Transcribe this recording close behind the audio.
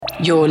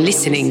You're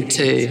listening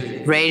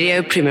to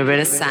Radio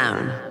Primavera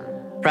Sound,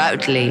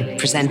 proudly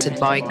presented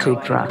by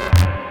Cupra.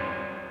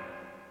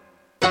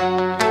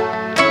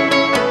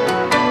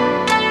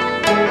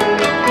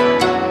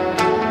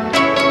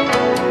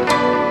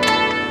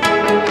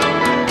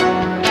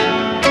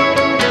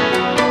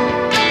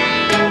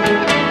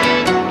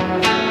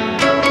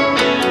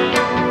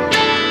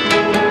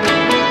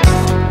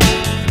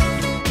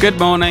 Good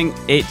morning.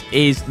 It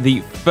is the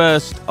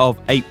 1st of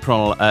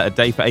April, a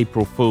day for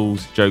April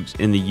Fool's jokes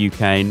in the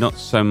UK, not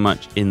so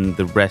much in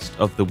the rest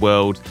of the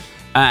world.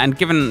 And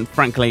given,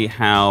 frankly,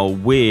 how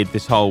weird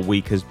this whole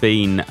week has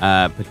been,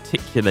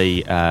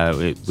 particularly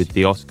with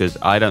the Oscars,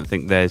 I don't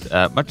think there's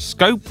much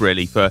scope,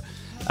 really, for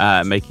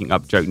making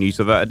up joke news,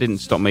 although that didn't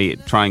stop me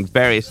trying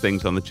various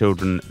things on the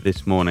children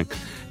this morning.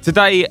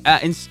 Today,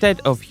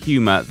 instead of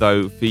humour,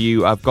 though, for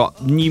you, I've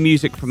got new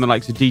music from the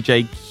likes of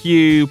DJ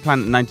Q,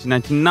 Planet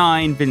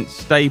 1999, Vince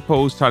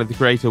Staples, Tyler the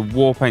Creator,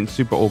 Warpaint,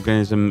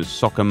 Superorganism,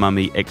 Soccer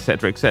Mummy,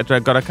 etc., etc.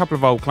 Got a couple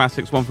of old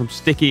classics, one from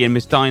Sticky and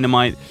Miss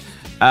Dynamite,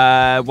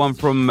 one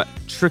from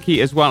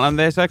Tricky as well, and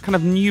there's a kind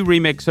of new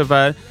remix of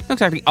not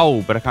exactly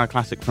old, but a kind of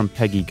classic from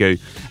Peggy Gou.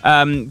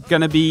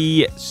 Gonna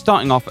be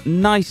starting off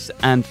nice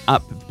and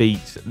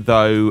upbeat,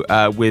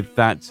 though, with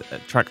that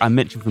track I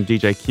mentioned from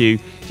DJ Q.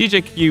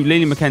 DJ Q,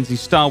 Lily Mackenzie,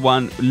 Star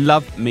One,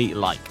 Love Me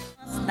Like.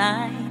 Last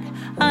night,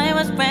 I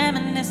was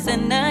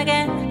reminiscing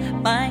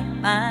again. My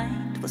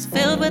mind was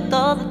filled with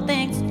all the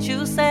things that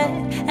you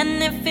said,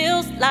 and it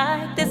feels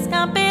like this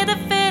can't be the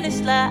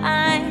finish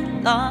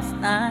line. Last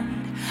night,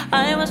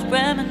 I was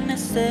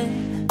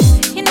reminiscing.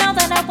 You know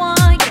that I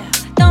want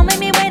you. Don't make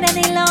me wait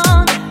any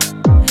longer.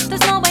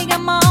 There's no way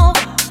I'm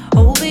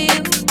over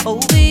you,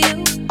 over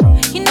you.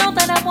 You know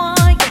that I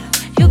want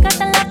you. You got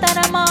the love that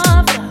I'm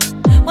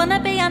after. Wanna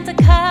be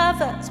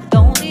undercover, but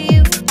only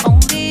you,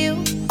 only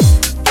you.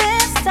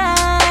 This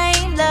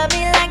time, love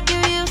me like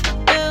you used to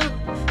do.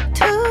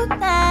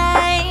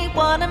 Tonight,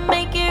 wanna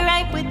make it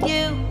right with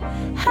you.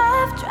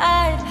 I've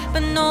tried,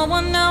 but no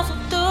one else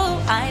will do.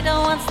 I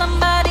don't want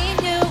somebody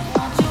new.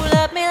 Won't you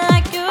love me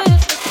like you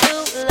used to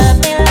do? Love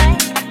me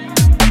like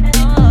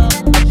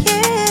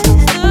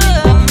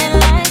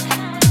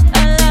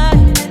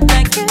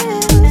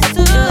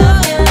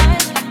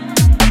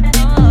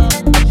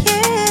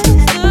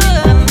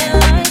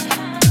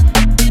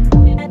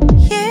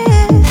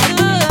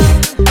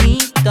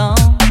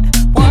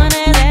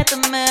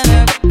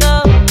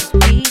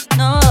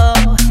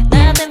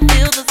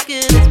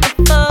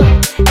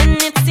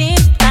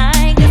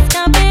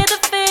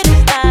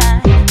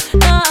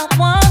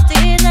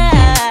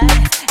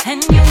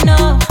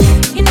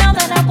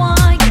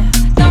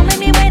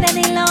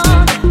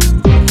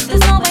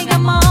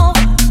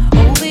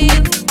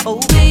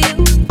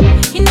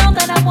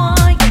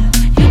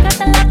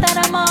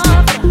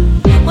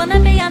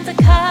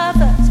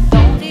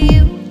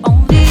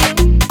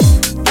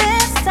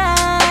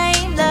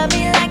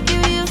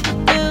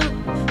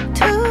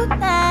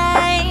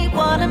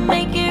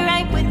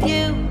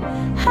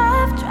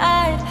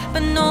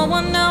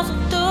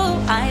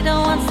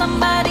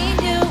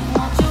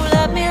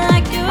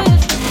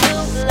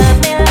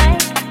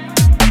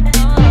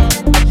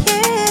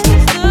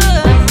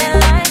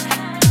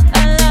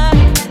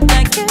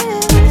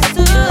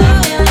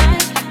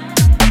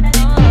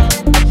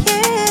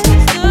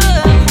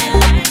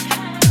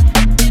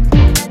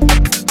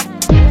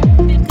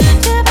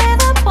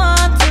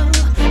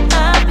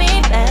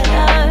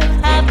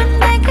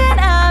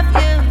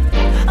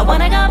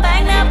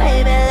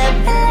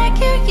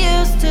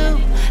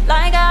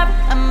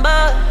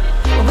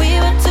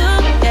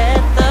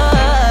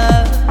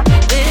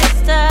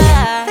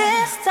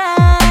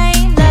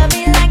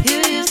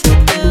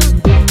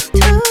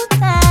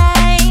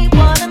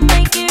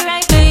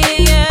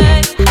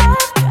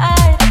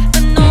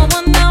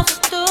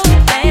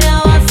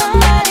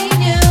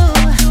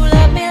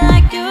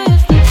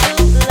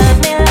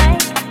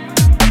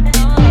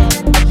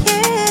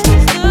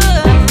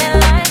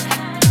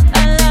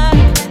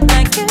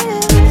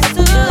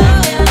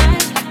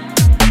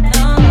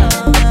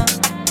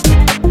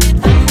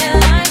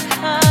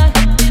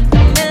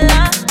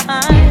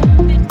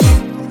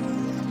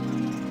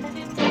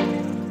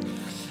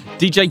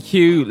DJ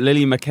Q,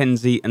 Lily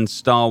Mackenzie and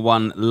Star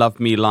One, Love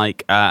Me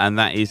Like, and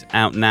that is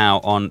out now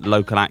on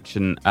Local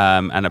Action,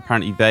 and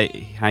apparently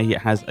he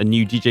has a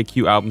new DJ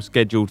Q album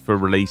scheduled for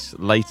release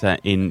later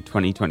in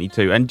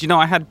 2022. And you know,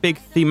 I had big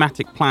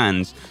thematic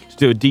plans to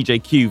do a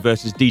DJ Q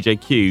versus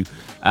DJ Q,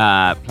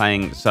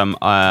 playing some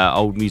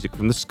old music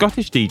from the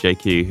Scottish DJ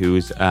Q, who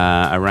was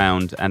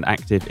around and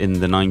active in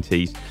the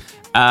 90s.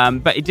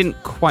 But it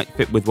didn't quite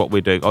fit with what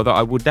we're doing, although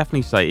I would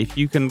definitely say if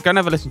you can go and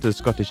have a listen to the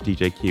Scottish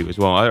DJ Q as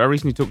well. I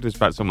recently talked to us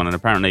about someone, and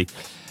apparently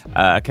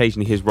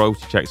occasionally his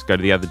royalty checks go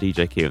to the other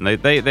DJ Q, and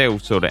they all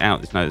sort it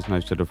out. There's no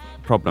sort of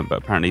problem. But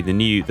apparently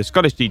the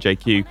Scottish DJ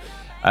Q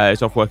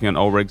is off working on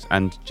old rigs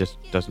and just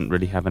doesn't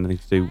really have anything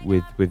to do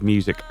with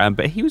music.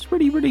 But he was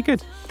really, really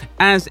good,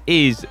 as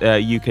is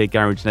UK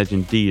garage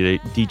legend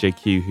DJ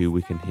Q, who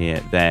we can hear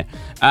there.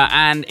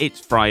 And it's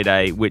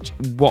Friday, and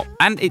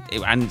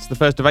it's the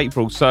 1st of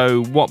April.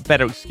 So what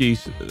better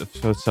excuse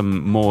for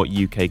some more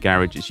UK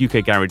garage? It's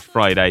UK Garage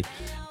Friday,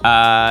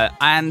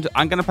 and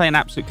I'm going to play an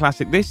absolute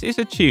classic. This is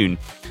a tune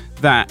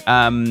that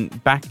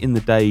back in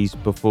the days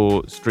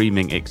before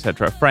streaming,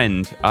 etc.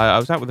 I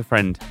was out with a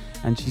friend,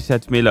 and she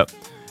said to me, look,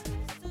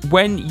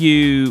 when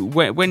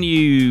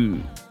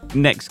you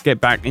next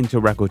get back into a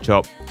record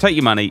shop, take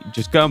your money,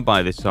 just go and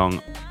buy this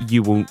song.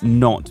 You will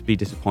not be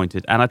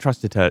disappointed. And I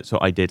trusted her, so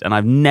I did. And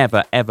I've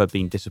never, ever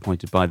been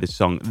disappointed by this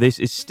song. This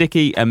is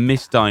Sticky and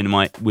Miss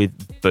Dynamite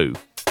with Boo.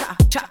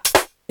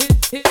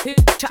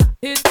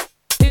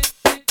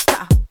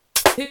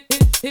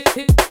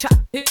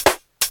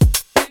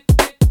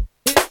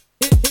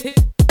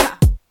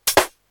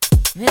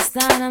 Miss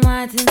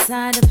Dynamite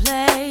inside the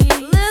place.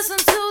 Listen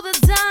to the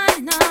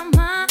dynamite.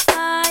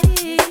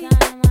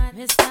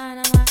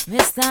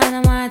 Miss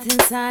Dynamite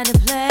inside the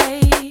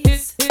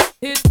place.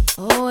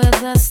 Oh, with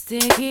the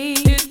sticky.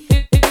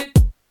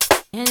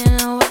 And you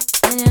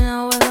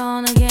know we're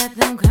gonna get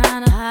them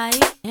kinda high.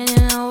 And you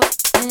know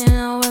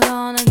we're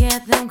gonna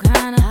get them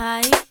kinda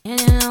high. And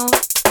you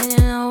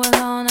know we're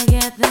gonna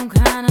get them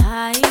kinda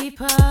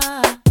hyper.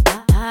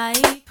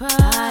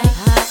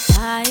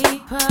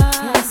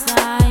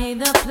 Inside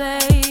the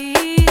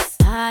place,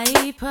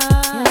 hyper.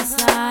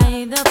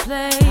 Inside the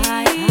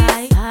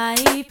place,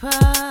 hyper.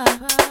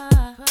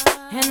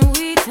 And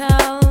we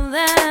tell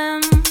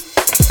them,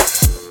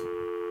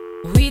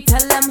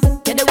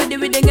 get it with the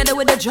rhythm, get it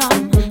with the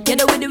drum. Get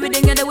it with the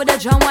rhythm, get it with the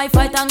drum.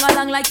 Wi-Fi tang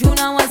along like you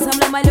now want some.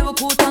 Let my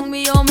Liverpool tongue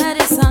me your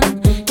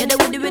medicine. Get it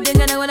with the rhythm,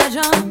 get it with the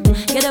drum.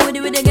 Get it with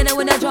the rhythm, get it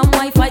with the drum.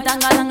 Wi-Fi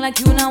tang along like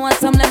you now want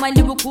some. Let my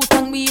Liverpool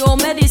tongue me your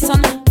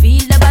medicine.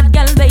 Feel the bad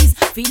gal bass,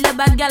 feel the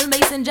bad gal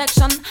bass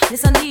injection.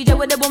 Listen DJ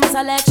with the boom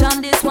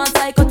selection. This one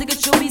psychotic, it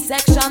should be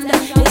sectioned.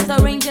 It's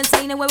the range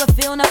insane where we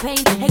feel no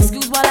pain.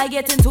 Excuse while I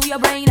get into your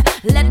brain.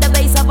 Let the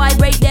bass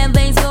vibrate them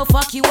veins. Will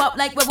fuck you up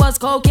like we was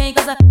cocaine.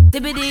 Cause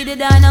the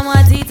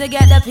dynamite to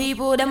get the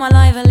people them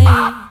lively.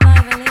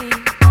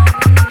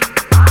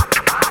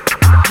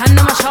 And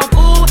them a shout,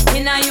 ooh,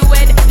 inna you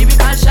head.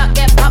 Lyrical shot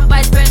get popped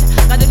by spread.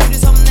 Gotta do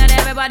something that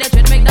everybody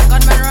tread. Make the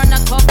gunman run a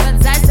cup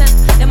and I said.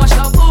 Them a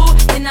shout, ooh,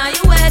 inna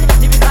you head.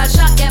 Lyrical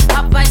shot get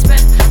popped by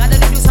spread. Gotta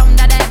do something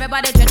that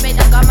everybody tread. Make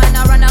the gunman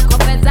run a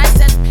cup and I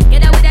said.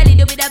 Get out with a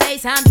little bit of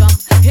bass and drum.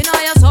 You know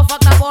you're so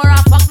fucked up or I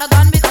fuck the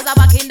gun. Because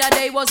back in the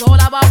day was all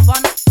about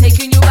fun.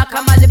 Taking you back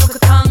on my lyrical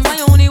tongue. My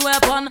only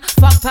weapon.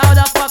 Fuck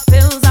powder, fuck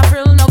pills. I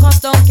frill, no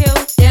cost, don't kill.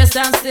 Yeah,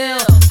 stand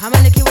still. I'm a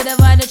licky with a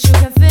vibe that you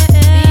can feel.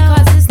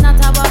 Because it's not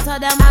about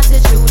them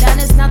attitude.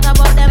 And it's not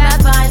about them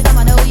advice. No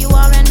matter who you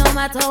are and no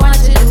matter what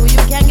you do, you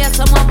can get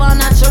some of our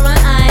natural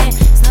eye.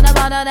 It's not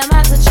about them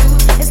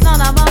attitude. It's not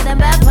about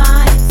them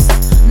advice.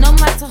 No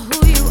matter who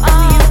you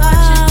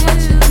are, what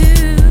you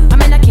do. I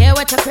mean, I care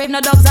what you crave. No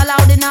dogs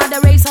allowed in all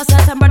the race. So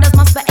certain brothers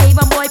must behave.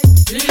 And boy,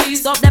 please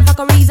stop them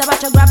fuckeries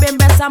about you grabbing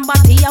breasts and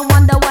body and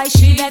wonder why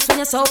she vex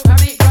when you're so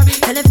grabby.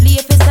 Tell him flee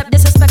if he step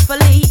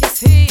disrespectfully.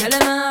 Tell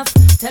him off.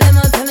 Tell him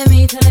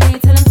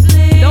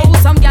flee. Though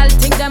some gal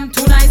think them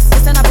too nice.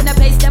 Listen up in the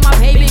place, them a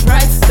pay big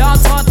price.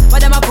 Dogs hot,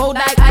 but them a cold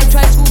like I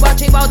try to but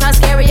cheap out as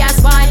scary as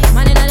spy.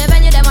 Man in the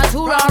venue, them a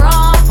too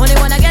raw. Only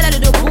when I get a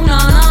little cool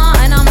na.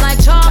 And I'm like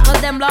chalk, cause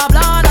them blah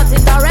blah. Not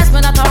interest me,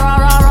 not a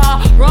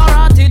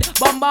raw-tid.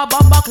 Bomba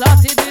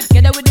clotted.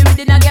 Get it with the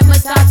rhythm, I get me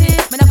started.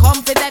 Me no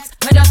come for vex,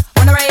 me just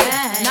wanna rave.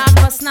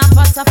 Knock us, snap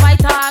us, a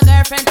fighter.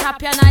 Girlfriend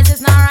tap your nice, it's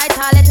not right.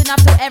 Letting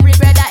up to every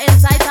brother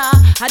inside her.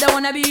 I don't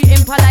wanna be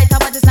impolite,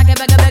 but it's like a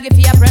beg if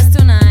you press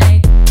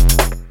tonight.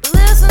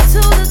 Listen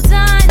to the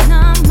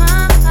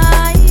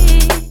dynamite.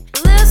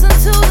 Listen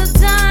to the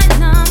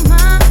dynamite.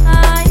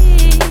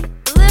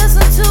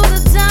 Listen to the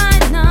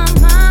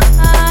dynamite.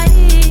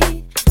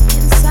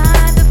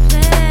 Inside the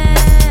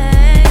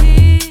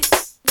place.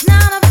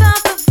 Not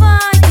about the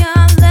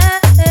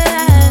violence.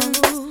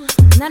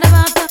 Not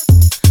about the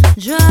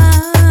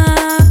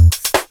drugs.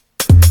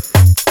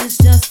 It's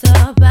just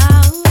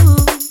about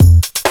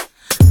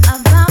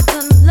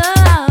the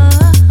love.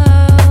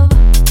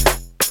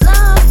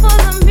 Love for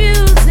the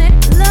music,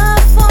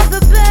 love for the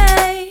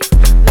bass.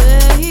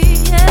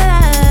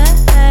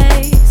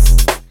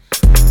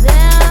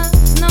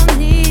 There's no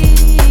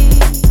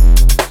need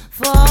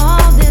for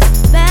all this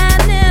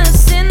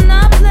badness in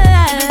the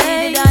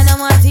place.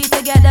 Dynamite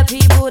to get the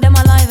people, them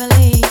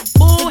lively.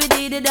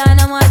 The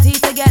dynamite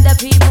to get the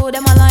people,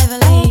 them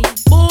lively.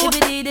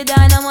 The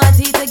dynamite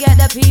to get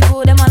the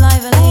people, them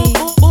lively.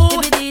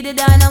 The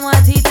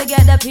dynamite to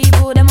get the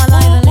people, them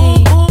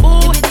lively.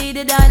 Yippee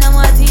the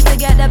dynamite to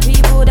get the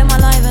people them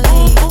alive and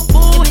leave.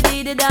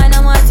 Yippee the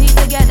dynamite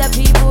to get the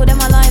people them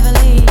alive and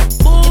leave.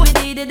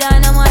 Yippee the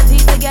dynamite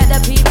to get the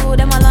people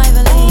them alive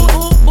and leave.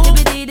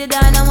 Yippee the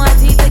dynamite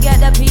to get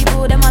the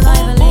people them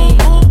alive and leave.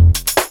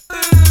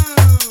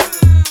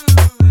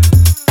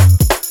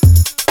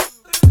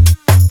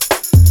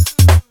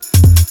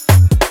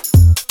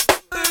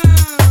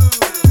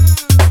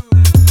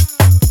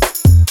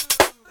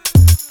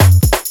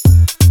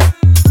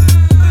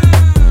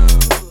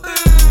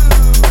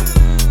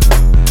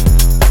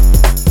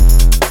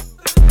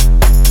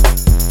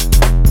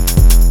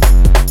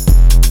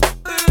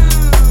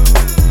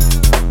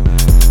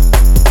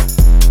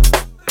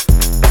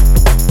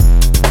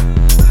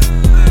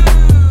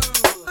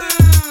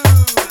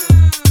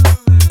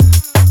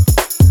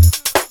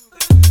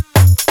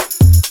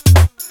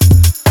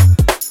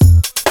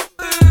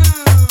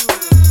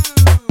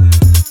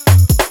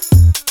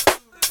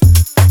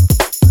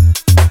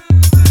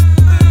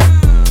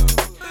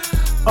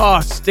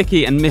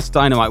 Sticky and Miss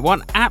Dynamite. What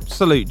an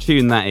absolute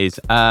tune that is.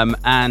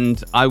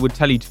 And I would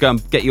tell you to go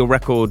and get your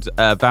record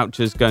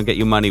vouchers, go and get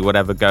your money,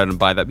 whatever, go and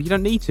buy that. But you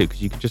don't need to,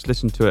 because you can just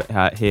listen to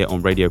it here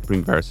on Radio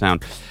Primavera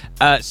Sound.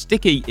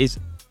 Sticky is,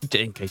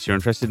 in case you're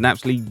interested, an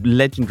absolutely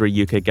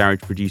legendary UK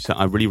garage producer.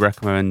 I really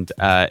recommend.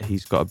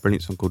 He's got a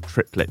brilliant song called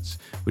Triplets,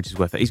 which is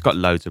worth it. He's got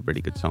loads of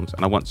really good songs,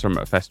 and I once saw him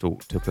at a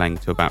festival playing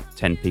to about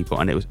 10 people,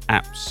 and it was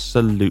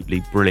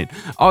absolutely brilliant.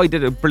 Oh, he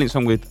did a brilliant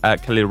song with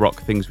Kelly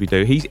Rock, Things We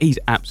Do. He's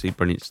absolutely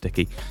brilliant,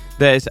 Sticky.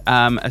 There's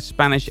a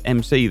Spanish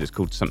MC that's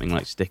called something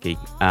like Sticky,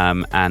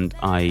 and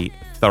I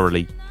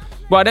thoroughly...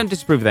 Well, I don't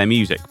disapprove of their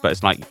music, but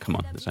it's like, come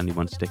on, there's only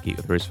one Sticky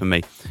that there is for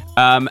me.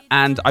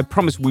 And I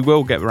promise we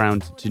will get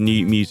around to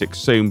new music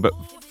soon, but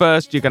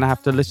first you're going to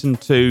have to listen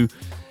to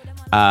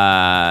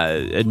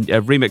a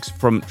remix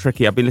from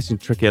Tricky. I've been listening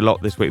to Tricky a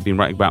lot this week. I've been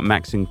writing about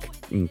Max and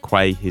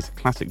Quay, his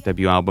classic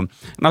debut album.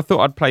 And I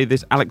thought I'd play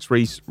this Alex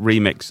Reese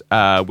remix,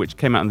 which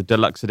came out in the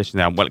deluxe edition of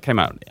the album. Well, it came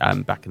out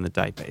back in the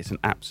day, but it's an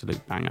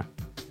absolute banger.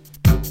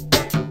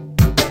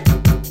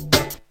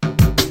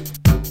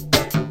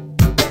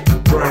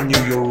 Brand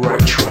new, your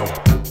retro.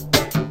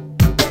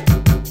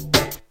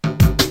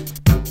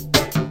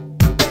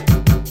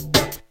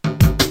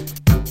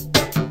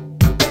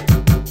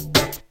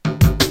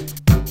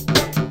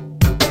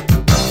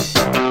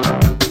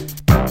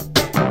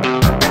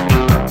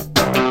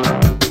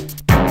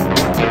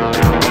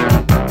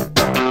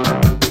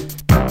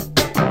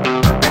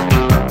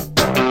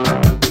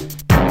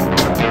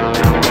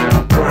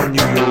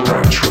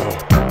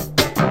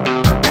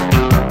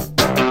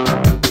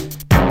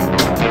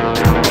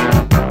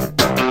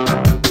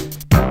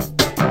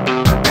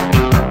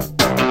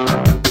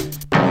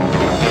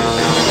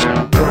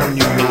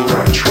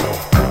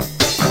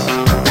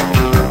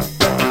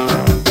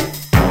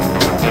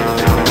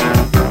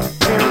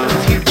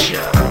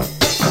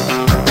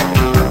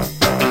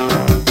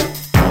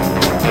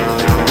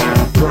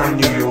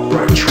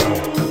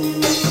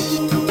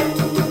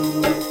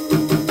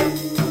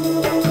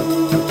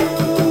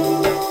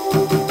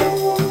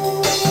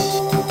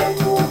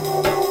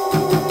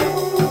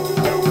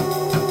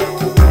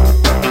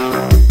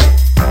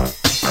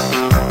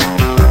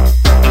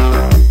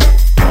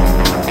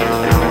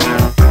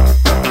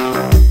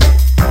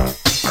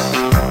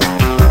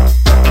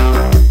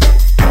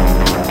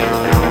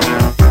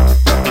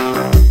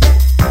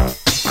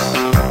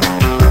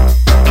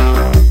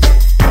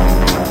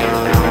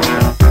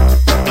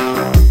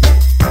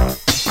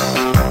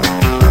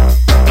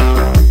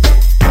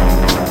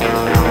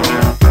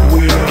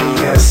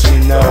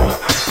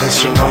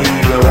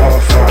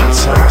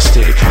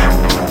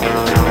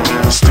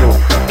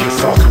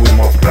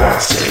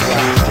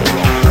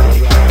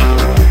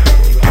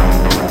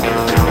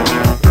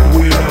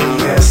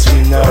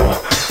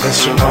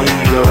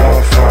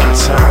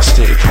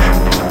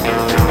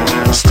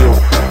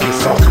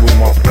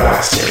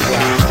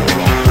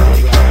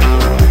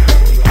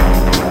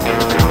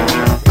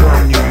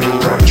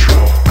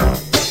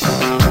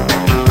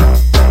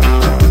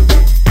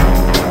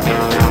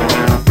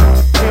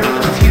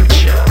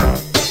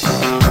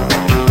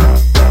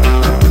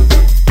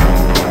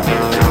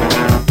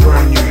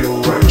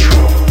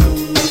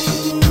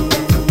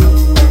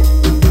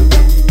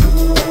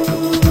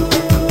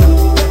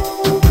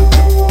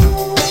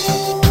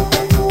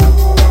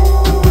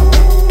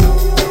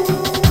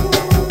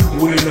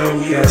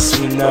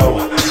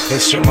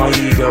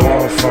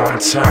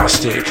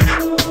 Fantastic,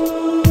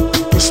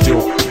 but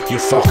still you're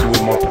fucking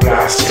with my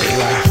plastic.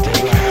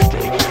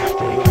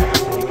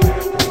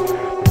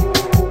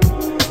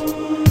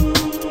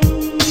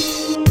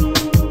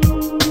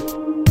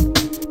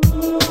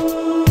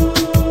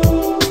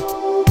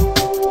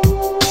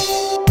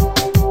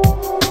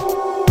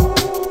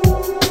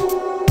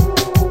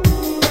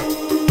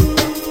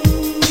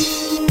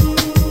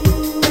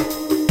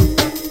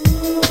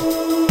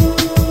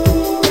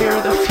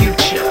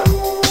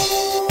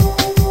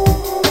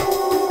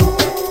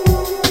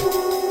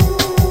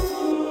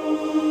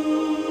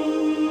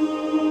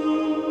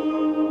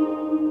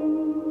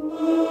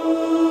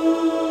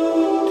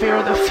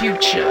 Fear the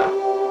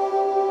future.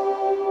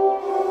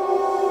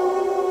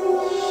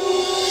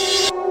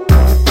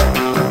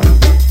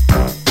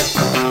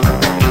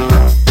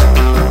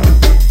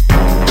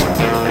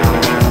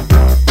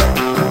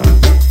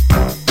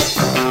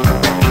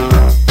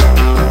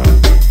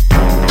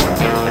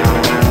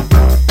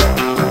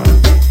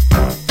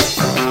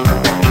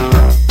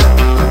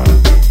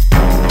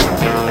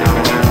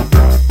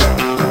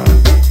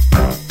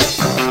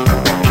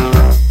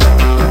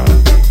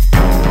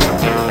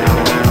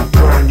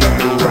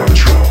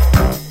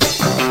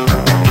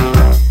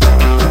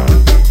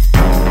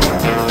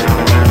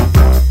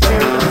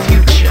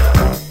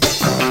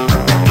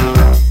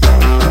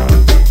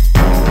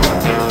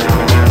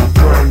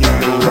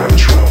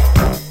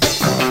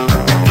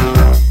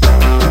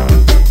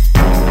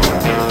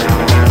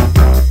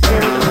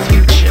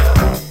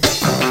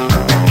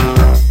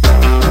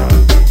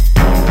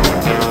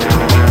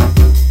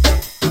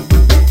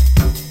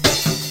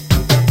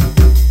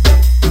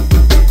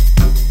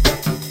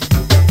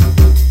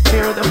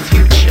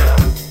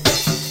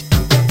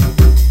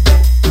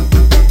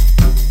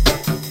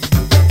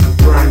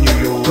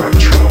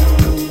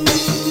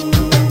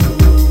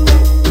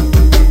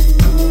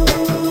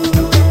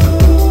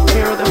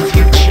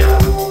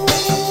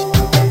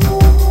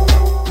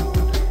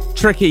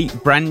 Tricky,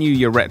 brand new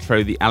Your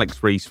Retro, the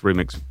Alex Reese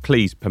remix.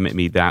 Please permit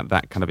me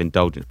that kind of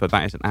indulgence, but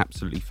that is an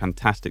absolutely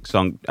fantastic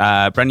song.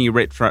 Brand new Your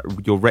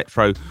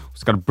Retro,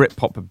 it's got a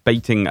Britpop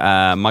baiting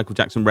Michael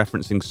Jackson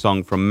referencing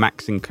song from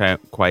Maxine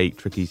Quay,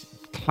 Tricky's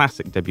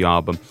classic debut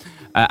album.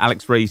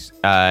 Alex Reese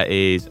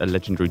is a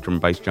legendary drum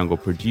and bass jungle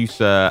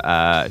producer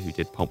who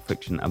did Pulp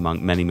Fiction,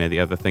 among many, many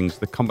other things.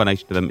 The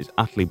combination of them is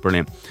utterly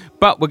brilliant.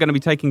 But we're going to be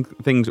taking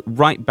things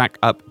right back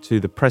up to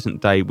the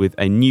present day with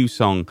a new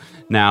song.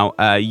 Now,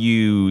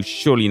 you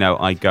surely know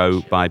I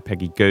Go by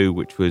Peggy Gou,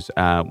 which was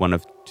one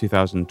of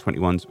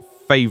 2021's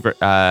favourite,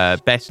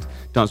 best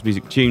dance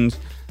music tunes.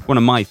 One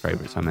of my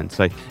favourites, I meant to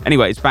say.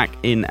 Anyway, it's back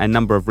in a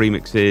number of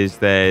remixes.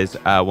 There's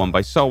one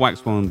by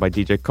Soulwax, one by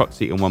DJ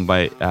Kotze, and one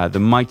by the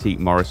mighty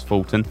Maurice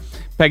Fulton.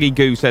 Peggy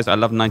Gou says, I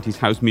love 90s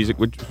house music,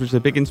 which was a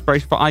big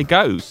inspiration for I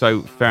Go.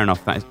 So, fair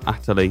enough, that is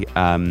utterly...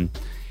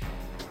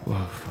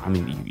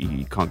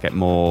 you can't get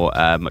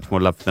much more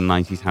love for the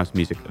 90s house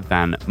music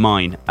than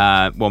mine.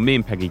 Me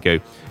and Peggy Gou.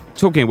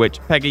 Talking of which,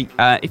 Peggy,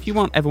 if you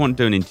ever want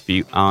to do an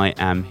interview, I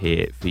am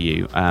here for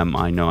you.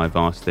 I know I've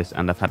asked this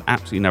and I've had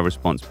absolutely no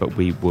response, but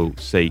we will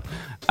see.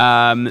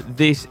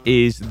 This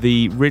is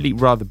the really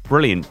rather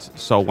brilliant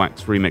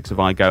Soulwax remix of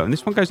I Go, and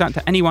this one goes out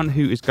to anyone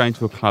who is going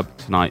to a club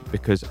tonight,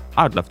 because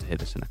I'd love to hear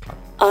this in a club.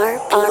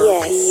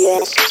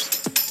 RPS.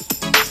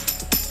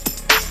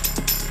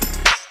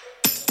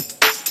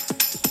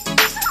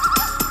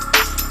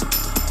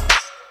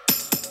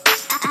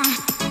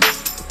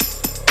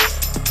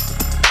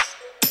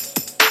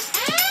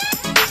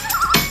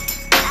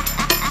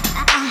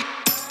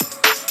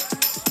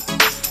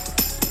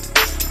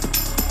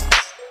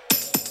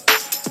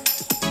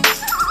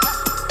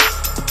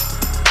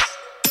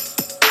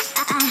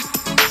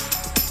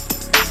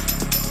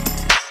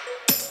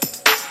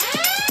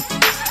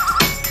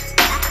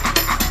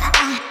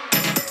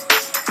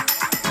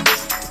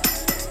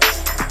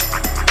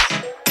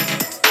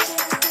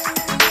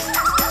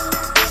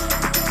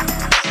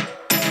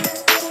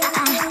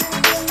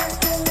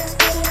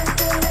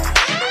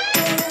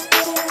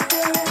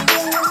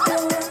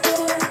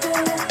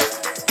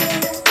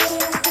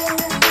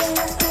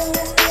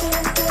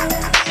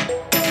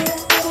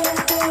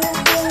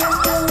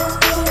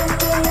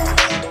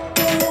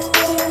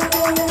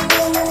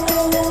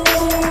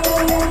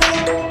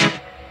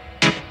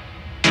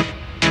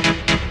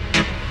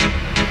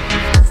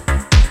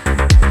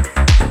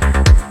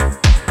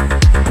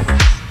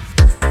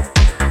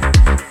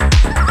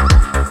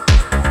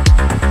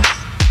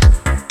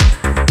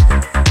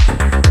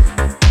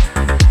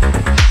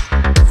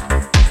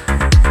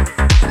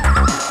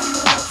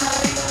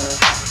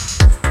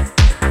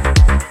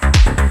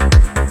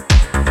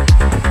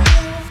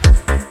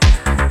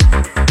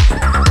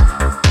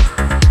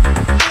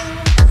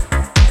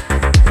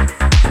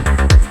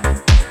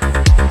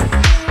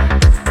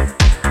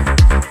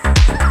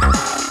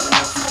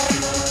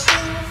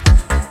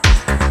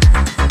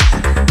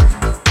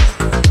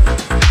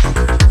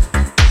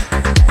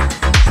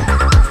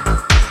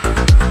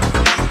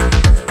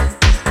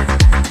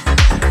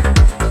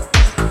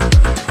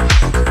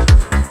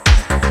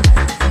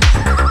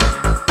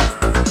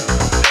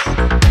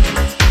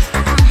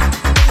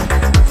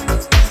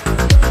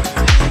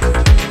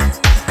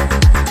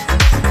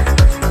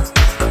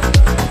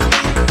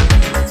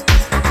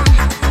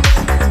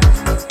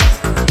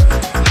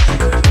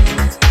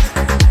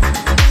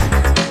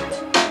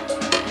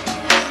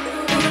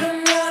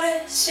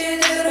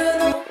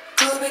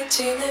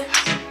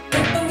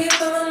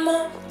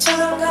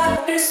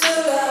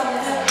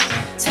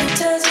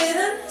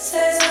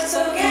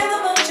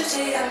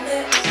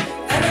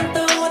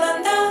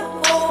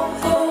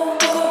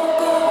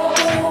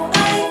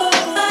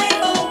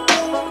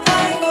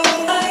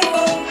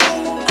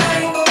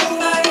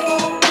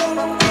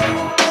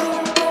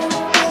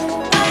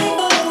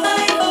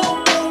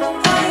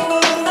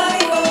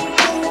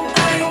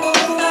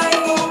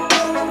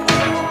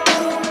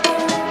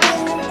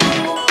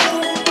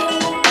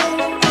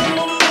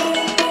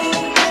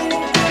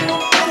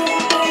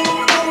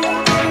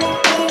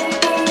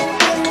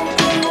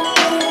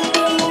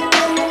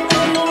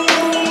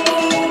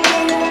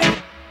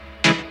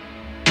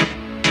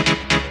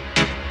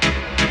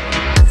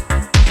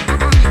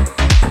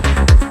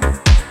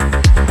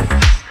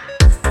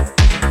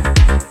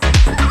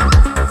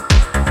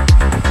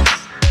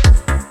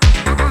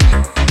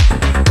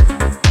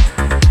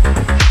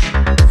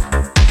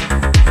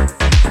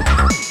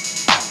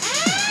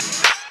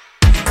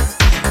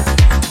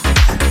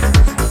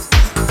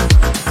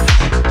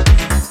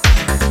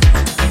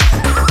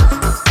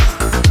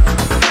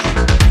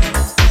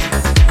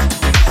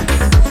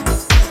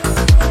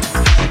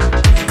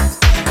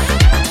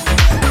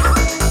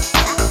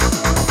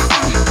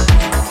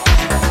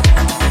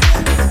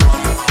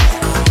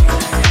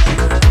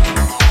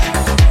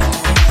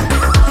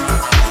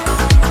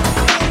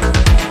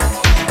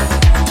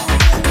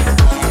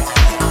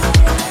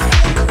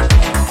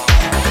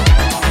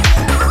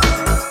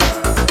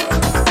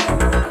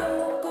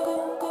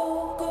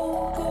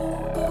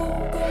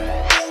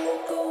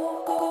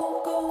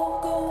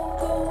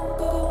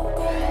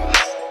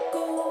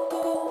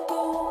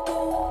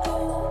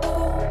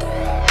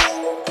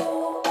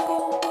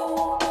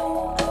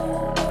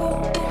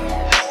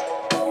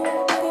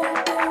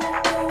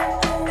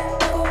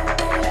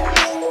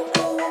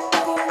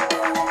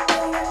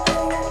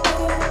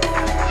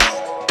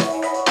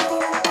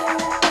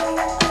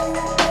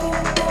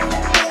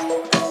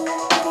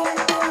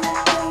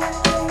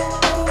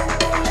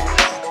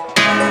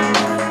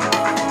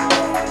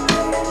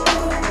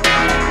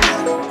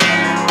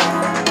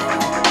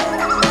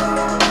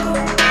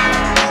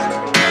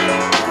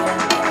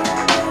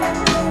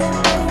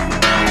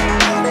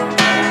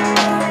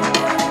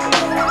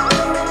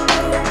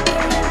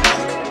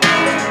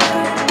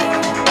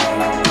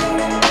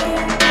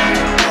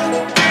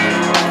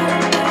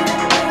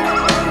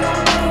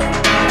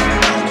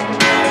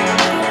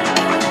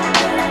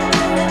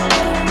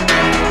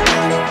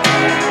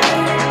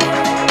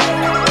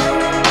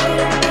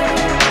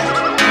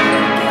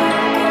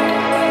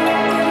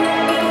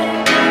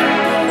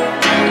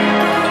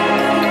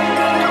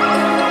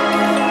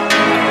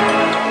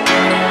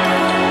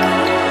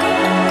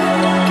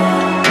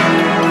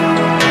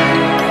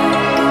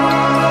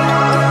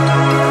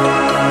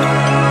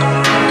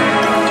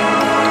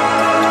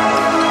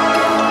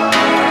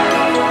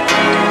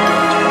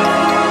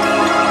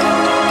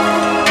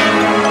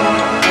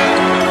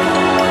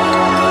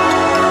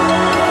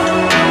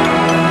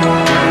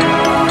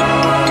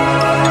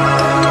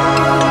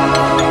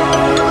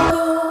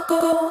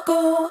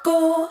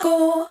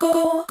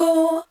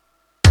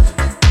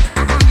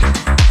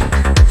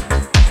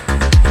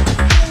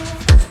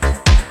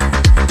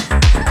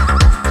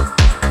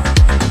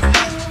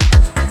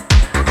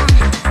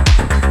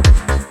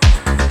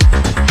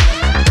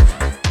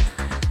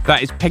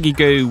 That is Peggy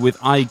Goo with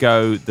I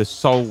Go, the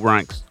Soul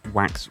Wax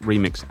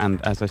remix.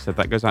 And as I said,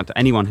 that goes out to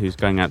anyone who's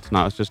going out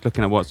tonight. I was just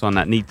looking at what's on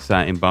that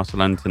Nizza in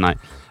Barcelona tonight.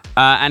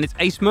 And it's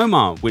Ace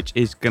Momar, which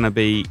is going to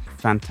be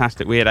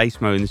fantastic. We had Ace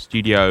Mo in the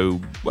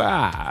studio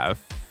a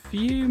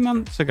few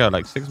months ago,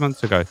 like 6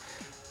 months ago.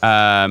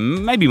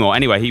 Maybe more.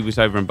 Anyway, he was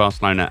over in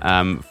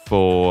Barcelona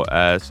for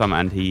summer,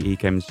 and he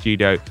came in the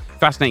studio.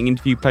 Fascinating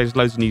interview, plays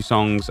loads of new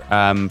songs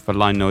for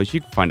Line Noise. You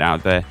can find it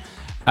out there.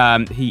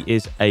 He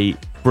is a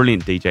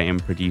brilliant DJ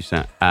and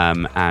producer,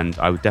 and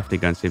I would definitely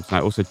go and see him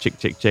tonight. Also, Chick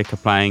Chick Chick are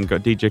playing.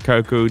 Got DJ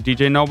Coco,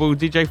 DJ Noble,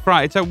 DJ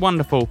Fry. It's a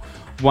wonderful,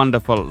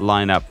 wonderful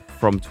lineup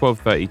from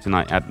 12:30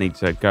 tonight at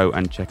Nizza. Go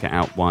and check it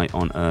out. Why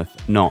on earth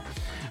not?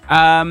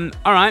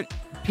 All right.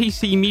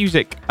 PC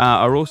Music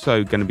are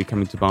also going to be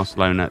coming to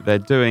Barcelona. They're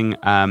doing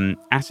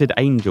Acid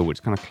Angel, which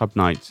is kind of club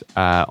night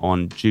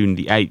on June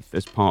the 8th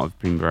as part of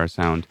Primavera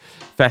Sound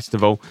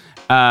Festival.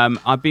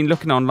 I've been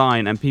looking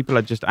online and people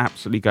are just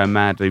absolutely going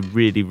mad. They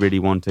really, really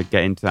want to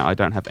get into that. I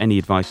don't have any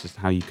advice as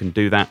to how you can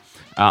do that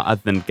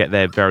other than get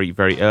there very,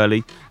 very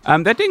early.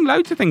 They're doing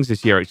loads of things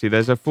this year, actually.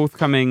 There's a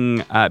forthcoming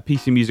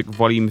PC Music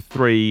Volume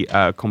 3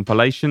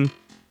 compilation,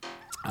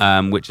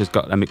 which has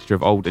got a mixture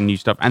of old and new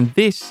stuff. And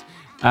this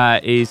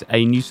is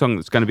a new song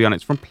that's going to be on.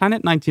 It's from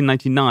Planet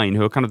 1999,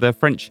 who are kind of the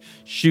French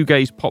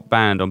shoegaze pop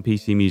band on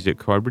PC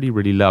Music, who I really,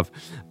 really love.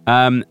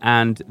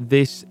 And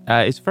this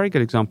is a very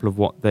good example of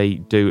what they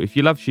do. If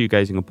you love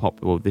shoegazing and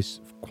pop, well,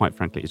 this, quite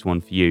frankly, is one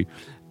for you.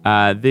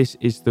 This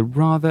is the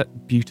Rather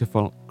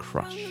Beautiful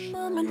Crush.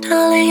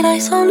 Momentarily, I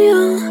saw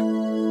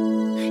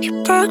you.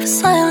 You broke the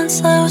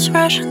silence I was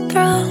rushing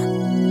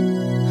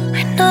through.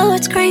 I know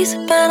it's crazy,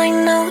 but I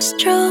know it's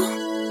true.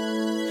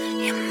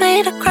 You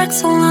made a crack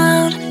so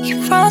loud,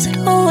 you froze it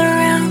all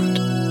around.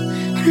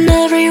 And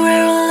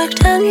everywhere I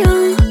looked I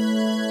knew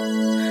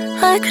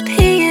I could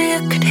hear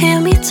you, you could hear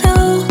me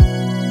too.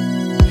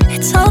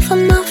 It's all for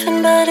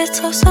nothing, but it's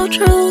all so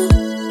true.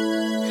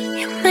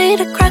 You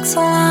made a crack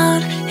so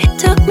loud, it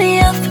took me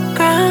off the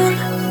ground.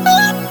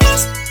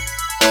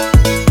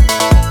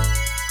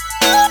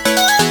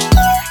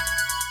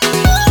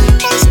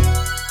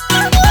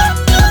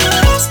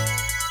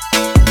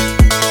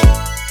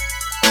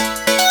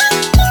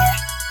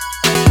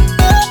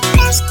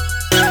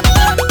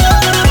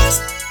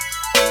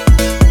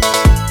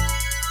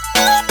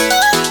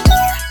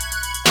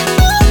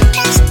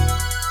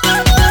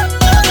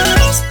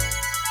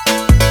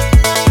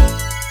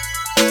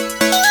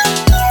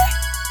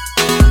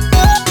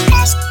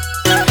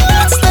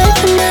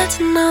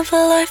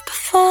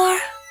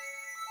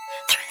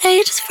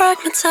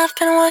 Fragments have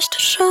been washed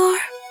ashore,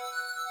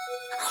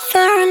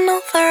 over and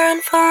over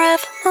and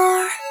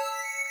forevermore.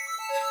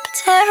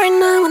 But every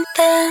now and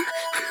then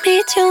I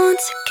meet you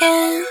once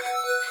again,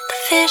 the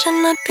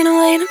vision I've been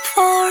waiting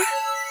for.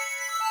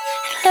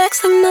 It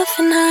looks like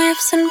nothing I have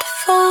seen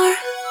before.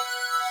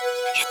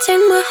 Yet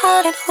in my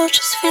heart it all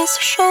just feels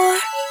so sure.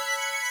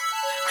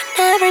 When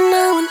every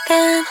now and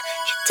then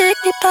you take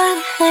me by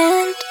the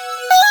hand.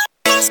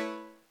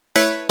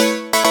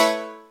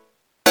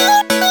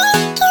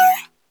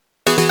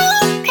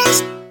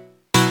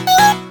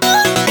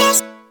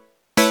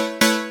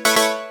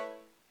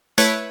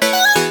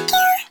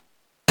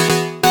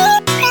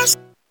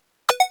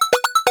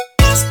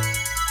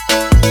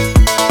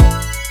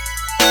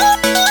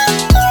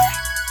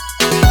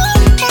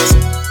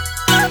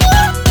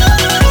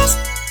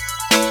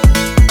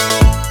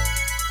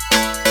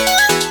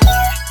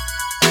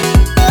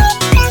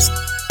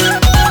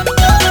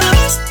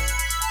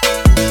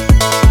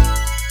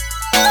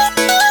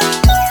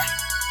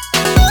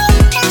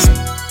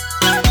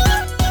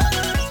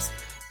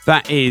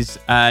 That is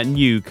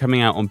new,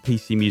 coming out on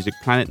PC Music,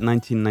 Planet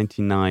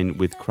 1999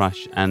 with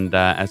Crush. And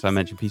as I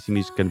mentioned, PC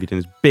Music is going to be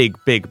doing this big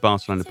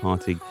Barcelona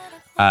party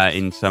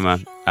in summer.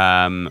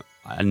 I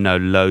know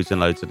loads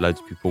and loads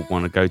of people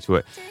want to go to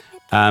it.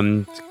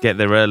 To get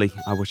there early,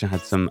 I wish I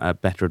had some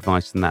better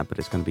advice than that, but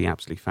it's going to be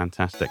absolutely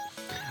fantastic.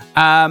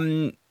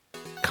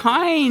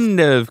 Kind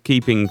of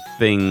keeping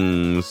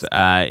things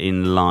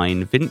in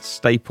line, Vince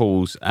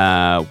Staples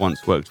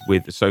once worked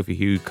with Sophie,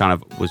 who kind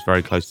of was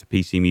very close to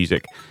PC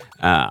Music.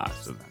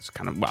 So that's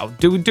kind of, well,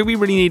 do we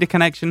really need a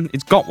connection?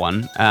 It's got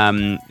one.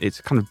 It's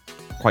kind of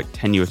quite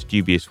tenuous,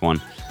 dubious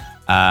one.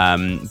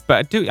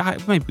 But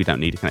maybe we don't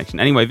need a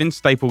connection. Anyway, Vince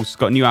Staples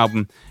got a new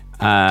album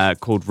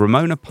called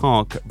Ramona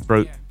Park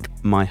Broke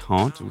My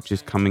Heart, which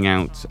is coming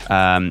out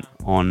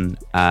on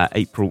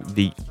April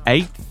the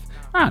 8th.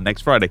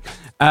 Next Friday.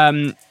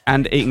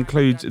 And it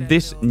includes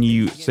this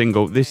new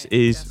single. This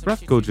is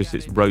rather gorgeous.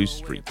 It's Rose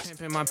Street.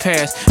 In my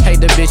past, hate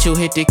the bitch who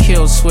hit the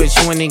kill switch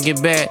when it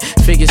get bad.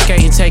 Figure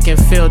skating, taking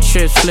field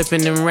trips,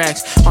 flipping them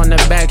racks on the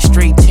back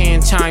street,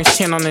 10 times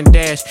 10 on the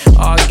dash.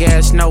 All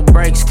gas, no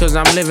brakes, cause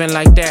I'm living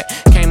like that.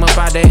 Came up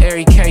out the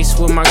airy case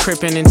with my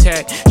crippin'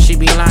 intact. She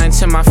be lying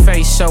to my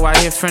face, so I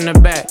hit from the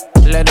back.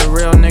 Let a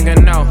real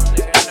nigga know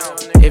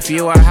if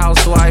you a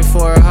housewife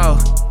or a hoe.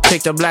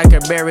 Pick the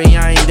Blackberry,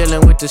 I ain't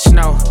dealing with the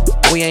snow.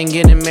 We ain't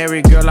getting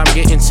married, girl, I'm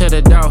getting to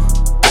the dough.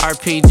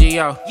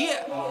 RPGO,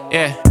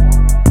 yeah.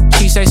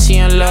 She say she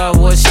in love,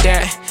 what's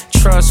that?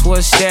 Trust,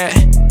 what's that?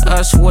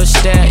 Us, what's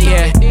that?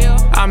 Yeah.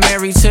 I'm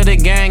married to the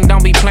gang,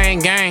 don't be playing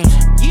games.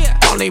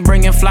 Only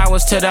bringing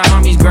flowers to the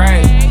homie's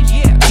grave.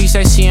 She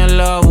say she in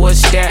love,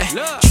 what's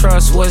that?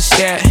 Trust, what's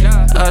that?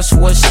 Us,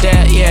 what's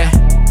that? Yeah.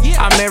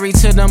 I'm married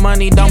to the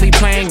money, don't be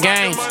playing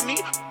games.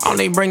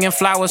 Only bringing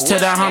flowers to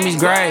the homie's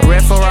grave.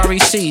 Red Ferrari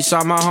seats,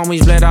 all my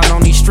homies bled out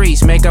on these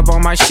streets. Makeup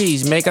on my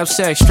sheets, makeup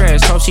sex,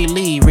 stress. Hope she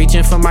leave,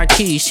 reaching for my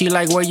keys. She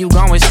like, where you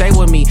going? Stay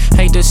with me.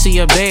 Hate to see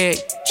her beg,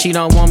 she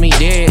don't want me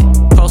dead.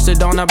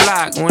 Posted on the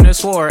block, when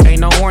it's war,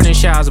 ain't no warning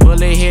shots.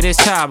 Bullet hit his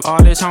top,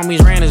 all his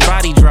homies ran, his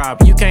body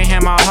drop. You can't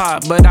have my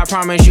heart, but I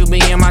promise you be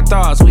in my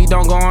thoughts. We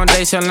don't go on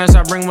dates unless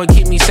I bring what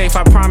keep me safe.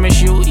 I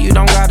promise you, you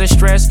don't gotta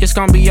stress, it's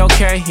gonna be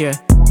okay, yeah.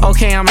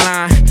 Okay, I'm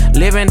lying,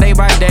 living day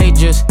by day,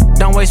 just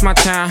don't waste my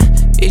time.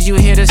 Is you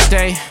here to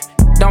stay?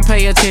 Don't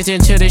pay attention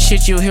to the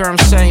shit you hear 'em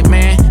say,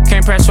 man.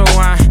 Can't press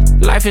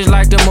rewind. Life is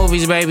like the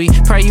movies, baby.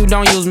 Pray you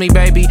don't use me,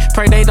 baby.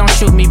 Pray they don't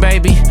shoot me,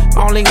 baby.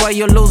 Only way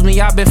you lose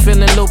me, I've been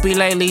feeling loopy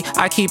lately.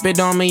 I keep it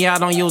on me, I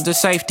don't use the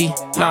safety.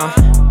 No.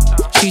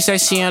 She say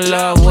she in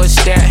love, what's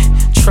that?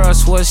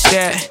 Trust, what's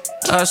that?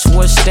 Us,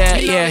 what's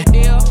that? Yeah.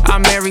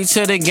 I'm married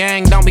to the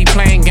gang, don't be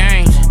playing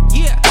games.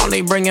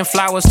 Only bringing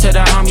flowers to the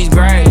homie's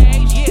grave.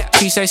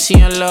 She say she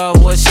in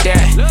love, what's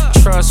that?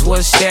 Trust,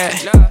 what's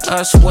that?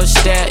 Us, what's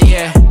that?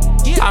 Yeah.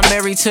 I'm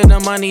married to the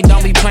money,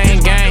 don't be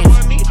playing games.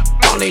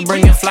 Only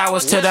bringing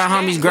flowers to the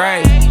homie's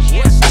grave.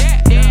 What's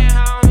that?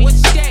 Yeah,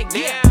 what's that?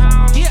 Yeah,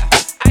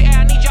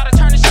 I need y'all to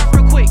turn this up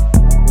real quick.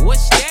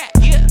 What's that?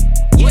 Yeah,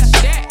 what's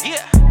that?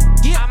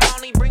 Yeah, I'm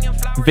only bringing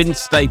flowers. Vince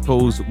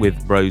Staples with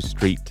Rose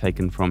Street,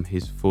 taken from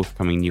his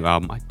forthcoming new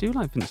album. I do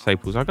like Vince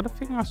Staples. I got a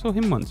feeling I saw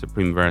him once at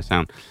Primavera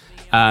Sound.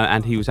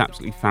 And he was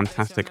absolutely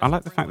fantastic. I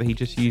like the fact that he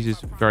just uses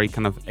very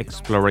kind of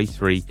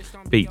exploratory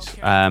beats,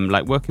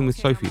 like working with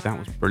Sophie. That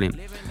was brilliant.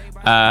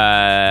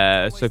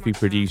 Sophie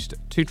produced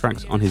 2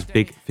 tracks on his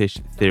Big Fish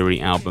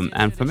Theory album,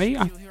 and for me,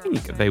 I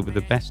think they were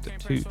the best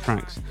 2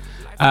 tracks.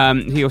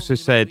 He also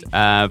said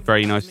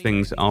very nice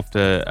things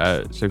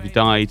after Sophie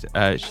died.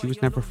 She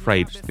was never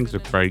afraid, which I think is a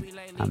very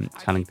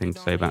telling thing to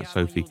say about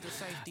Sophie.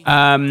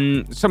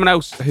 Someone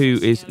else who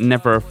is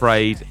never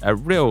afraid, a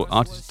real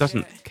artist,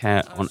 doesn't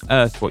care on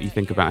earth what you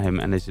think about him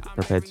and is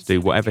prepared to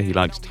do whatever he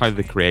likes. Tyler,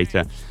 the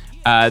Creator.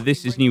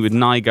 This is new with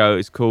Nigo.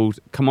 It's called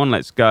Come On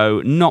Let's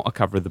Go, not a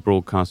cover of the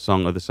Broadcast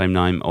song of the same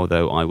name,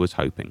 although I was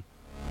hoping.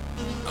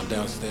 I'm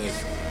downstairs.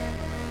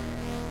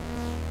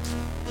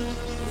 What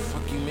the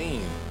fuck you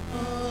mean?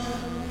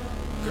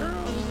 Girl.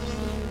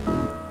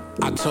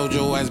 I told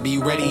your ass be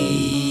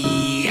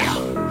ready.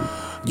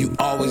 You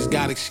always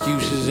got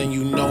excuses and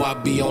you know I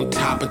be on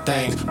top of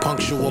things.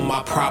 Punctual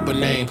my proper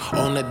name.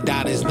 On the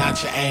dot is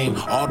not your aim.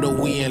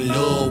 Although we in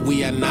love,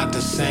 we are not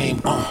the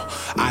same.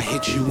 I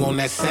hit you on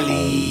that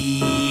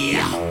celly.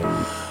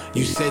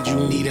 You said you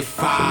needed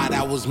 5,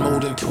 that was more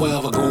than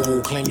 12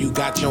 ago. Claim you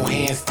got your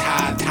hands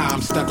tied,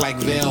 time stuck like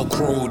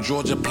Velcro.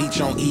 Georgia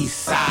Peach on east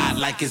side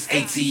like it's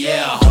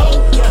ATL.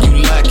 You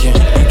lacking,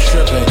 you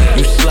tripping,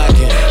 you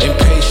slacking,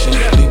 impatient,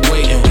 be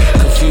waiting,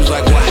 confused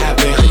like what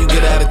happened. How you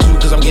get attitude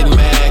cause I'm getting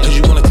mad, cause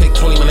you wanna take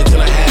 20 minutes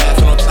and a half.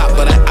 And on top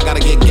of that, I gotta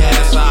get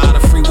gas out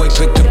of the freeway,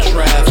 pick up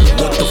traffic.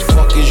 What the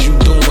fuck is you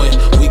doing?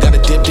 We gotta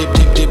dip, dip,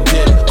 dip, dip,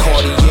 dip.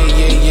 Cardi,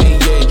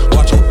 yeah.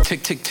 Watch your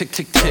tick, tick, tick,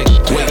 tick, tick.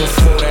 Waiting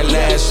for that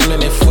last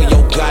minute for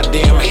your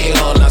goddamn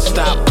hell. Now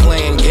stop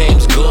playing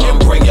games, go and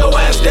bring your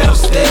ass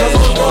downstairs.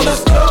 Come on,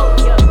 let's go.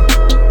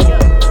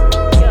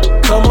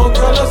 Come on,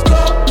 girl, let's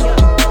go.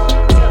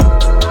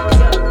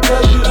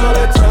 Cause you know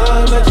that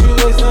time that you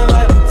wasting,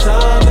 like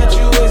time that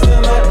you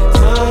wasting, like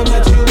time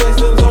that you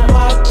wasting's on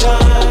my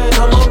time.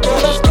 Come on,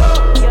 girl, let's go.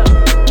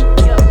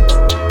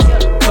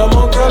 Come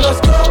on, girl,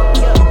 let's go.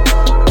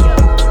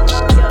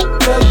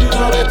 Cause you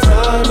know that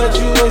time that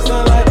you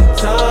wasting, like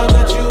time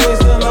that you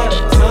wasting, like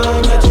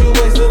time that you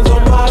wasting's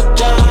on my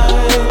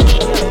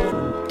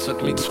dime. Took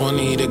me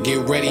 20 to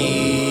get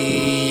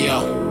ready, yo.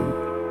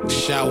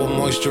 Shower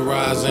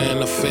moisturizer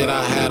and the fit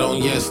I had on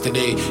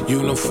yesterday.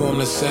 Uniform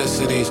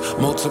necessities,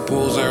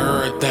 multiples of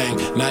everything.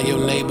 Now your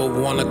neighbor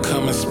wanna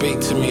come and speak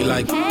to me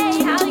like,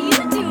 hey, how you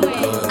doing?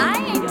 I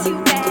ain't too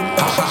bad.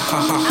 Ha ha ha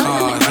ha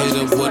ha. Hit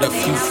her with a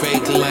few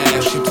fake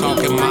laughs. She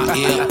talking my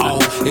ear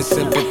off. It's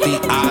sympathy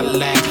I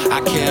lack.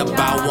 I care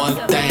about one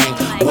thing.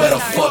 Where the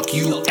fuck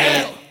you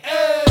at?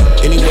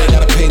 Anyway,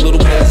 gotta pay a little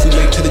more if we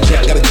late to the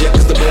jet. Got a jet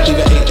cause the boat leave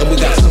at 8. And we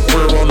got some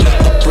fur on the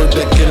upper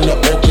deck in the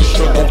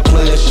orchestra. Gon'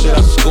 play that shit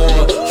I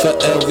score for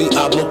every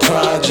Ablo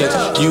project.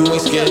 You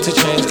ain't scared to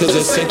change cause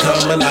it's ain't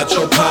coming out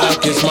your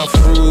pockets. My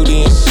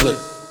fruity and slick,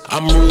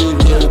 I'm rude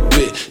a little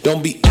bit.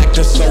 Don't be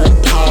acting so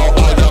appalled.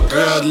 All y'all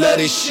girl let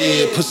it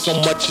shit. Put so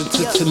much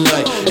into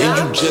tonight and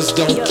you just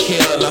don't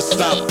care. Now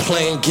stop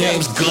playing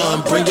games,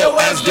 gun. Bring your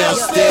ass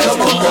downstairs.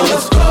 Come on, girl,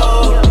 let's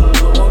go.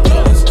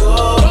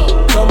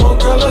 Come on,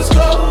 girl, let's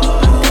go.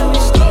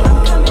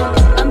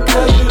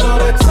 Cause you know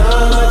that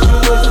time that you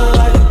wasting,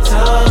 like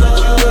time that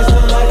you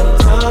wasting, like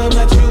time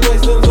that you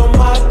wasting's on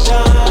my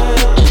time.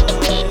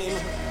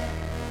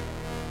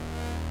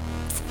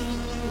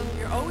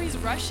 You're always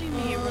rushing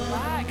me,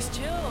 relax.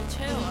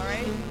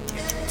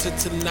 to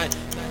tonight.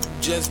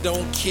 Just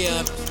don't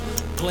care.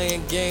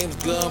 Playing games,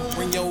 girl,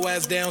 bring your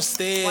ass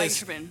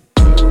downstairs.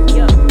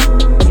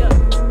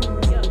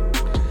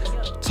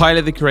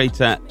 Tyler, the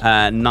Creator,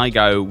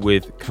 Nigo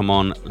with Come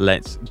On,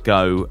 Let's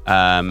Go.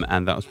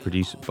 And that was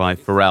produced by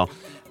Pharrell.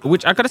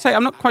 Which I got to say,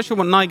 I'm not quite sure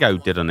what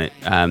Nigo did on it,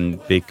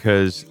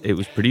 because it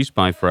was produced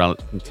by Pharrell.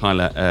 And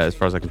Tyler, as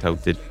far as I can tell,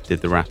 did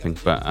the rapping,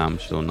 but I'm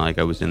sure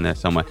Nigo was in there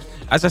somewhere.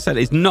 As I said,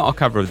 it's not a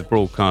cover of the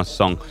Broadcast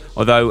song,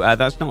 although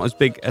that's not as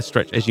big a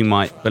stretch as you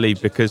might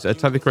believe, because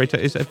Tyler, the Creator,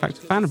 is in fact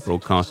a fan of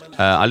Broadcast.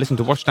 I listened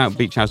to Washed Out,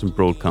 Beach House and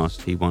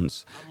Broadcast, he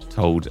once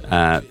told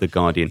The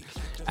Guardian.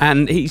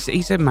 And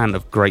he's a man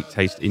of great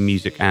taste in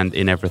music and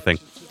in everything.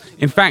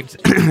 In fact,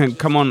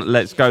 Come On,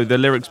 Let's Go, the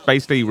lyrics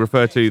basically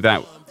refer to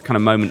that kind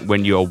of moment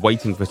when you're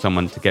waiting for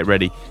someone to get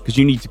ready because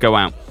you need to go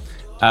out,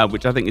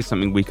 which I think is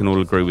something we can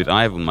all agree with.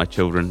 I have with my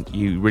children.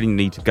 You really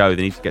need to go.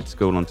 They need to get to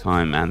school on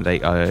time, and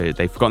they've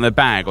forgotten their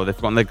bag, or they've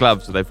forgotten their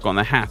gloves, or they've forgotten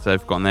their hat, or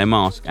they've forgotten their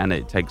mask, and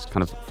it takes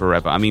kind of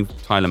forever. I mean,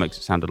 Tyler makes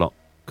it sound a lot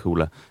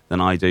cooler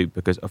than I do,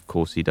 because of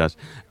course he does.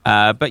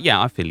 But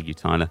yeah, I feel you,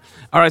 Tyler.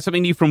 All right,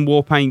 something new from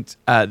Warpaint.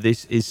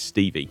 This is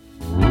Stevie.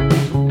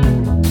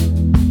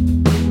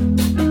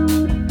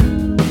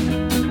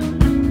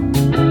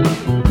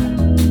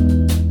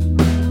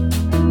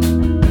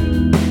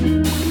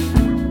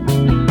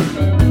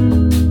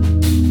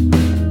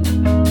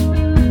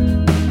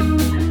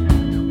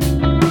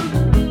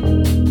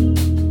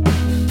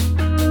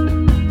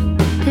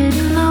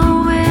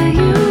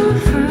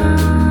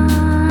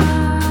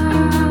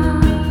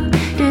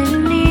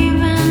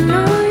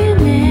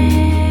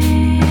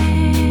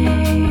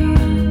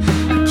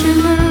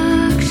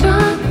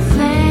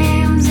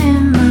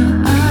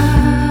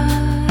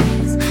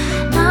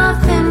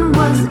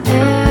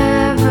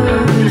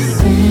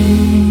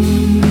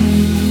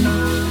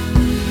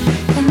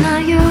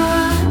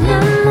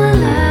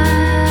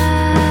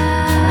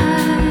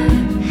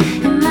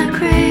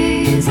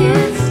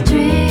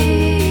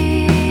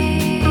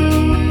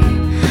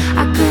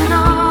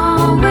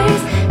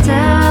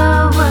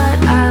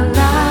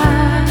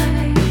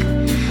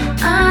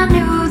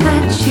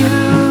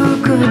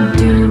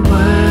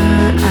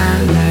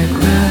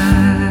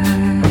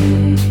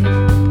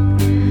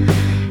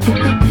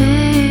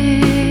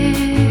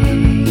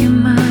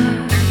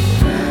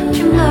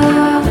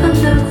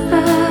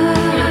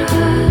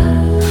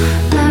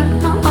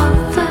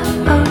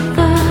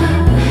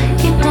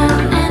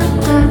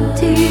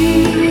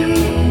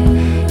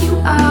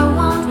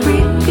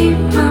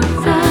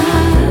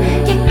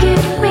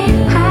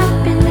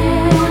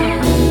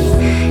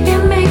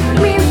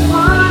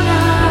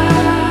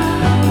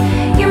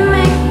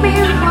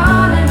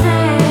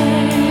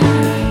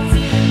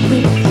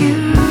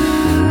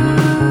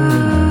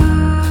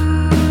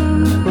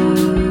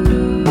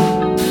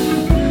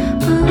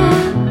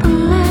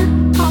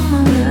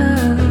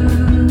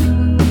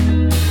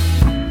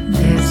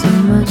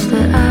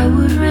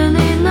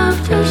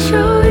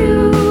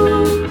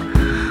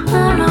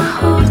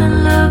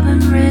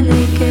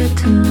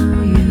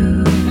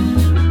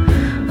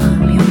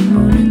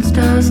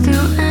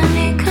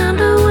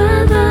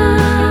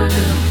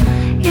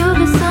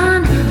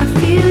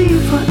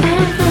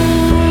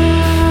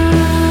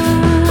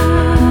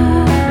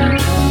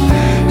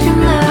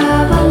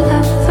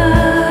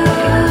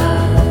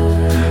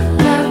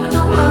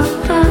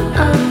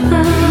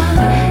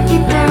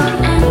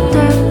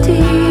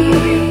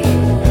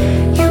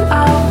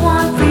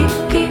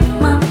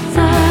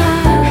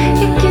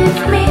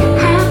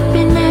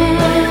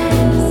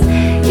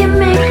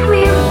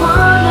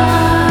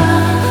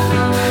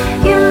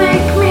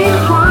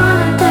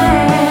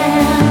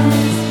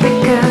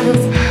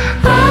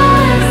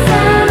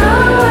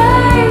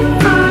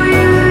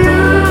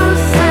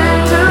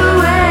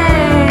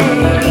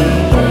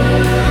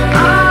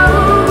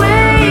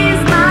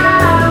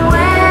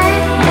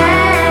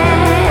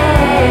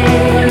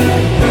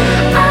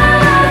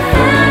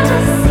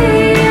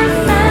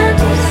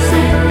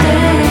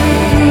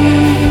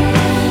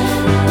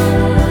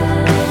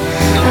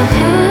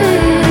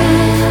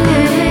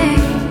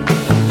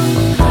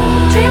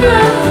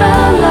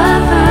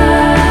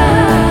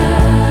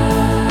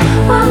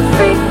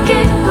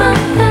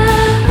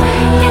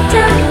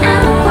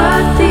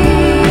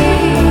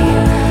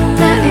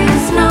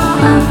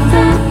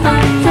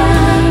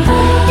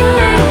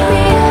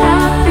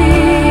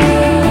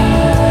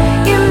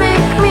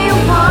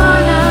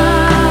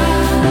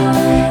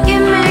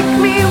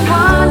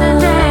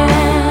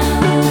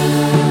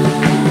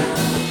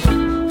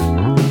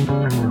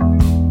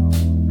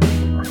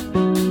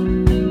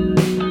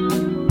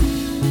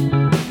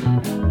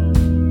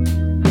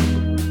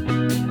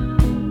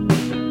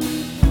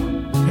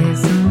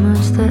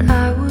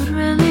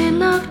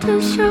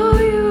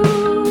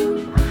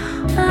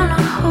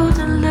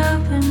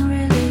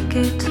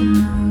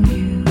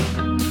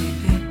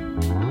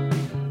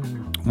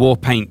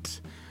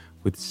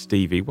 with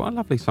Stevie. What a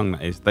lovely song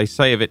that is. They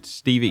say of it,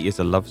 Stevie is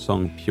a love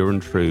song, pure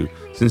and true,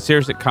 sincere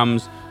as it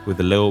comes, with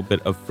a little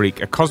bit of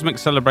freak, a cosmic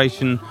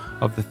celebration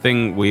of the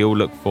thing we all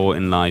look for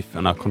in life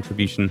and our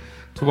contribution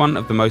to one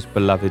of the most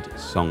beloved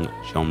song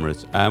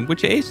genres,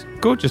 which it is.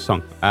 Gorgeous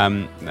song.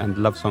 And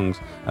love songs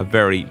are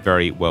very,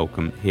 very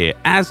welcome here,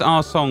 as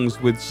are songs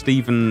with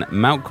Stephen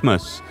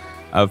Malkmus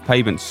of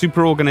Pavement.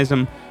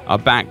 Superorganism are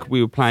back.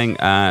 We were playing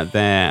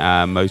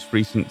their most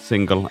recent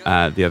single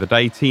the other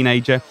day,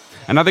 Teenager.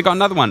 And now they got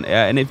another one,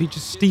 and it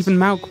features Stephen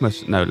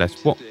Malkmus, no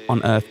less. What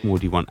on earth more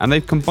do you want? And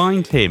they've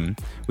combined him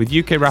with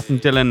UK rapper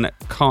Dylan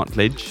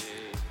Cartledge,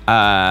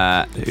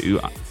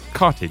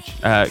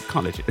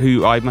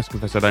 who I must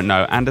confess I don't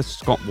know, and a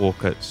Scott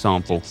Walker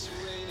sample.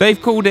 They've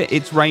called it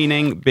It's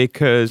Raining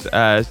because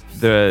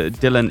the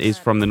Dylan is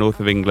from the north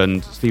of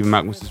England, Stephen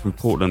Malkmus is from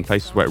Portland,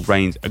 places where it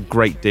rains a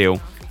great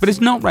deal. But it's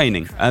not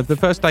raining. The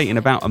first day in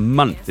about a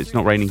month, it's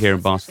not raining here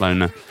in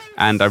Barcelona.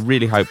 And I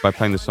really hope by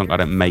playing the song I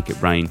don't make it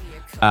rain.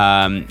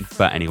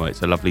 But anyway,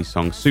 it's a lovely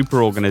song.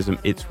 Superorganism,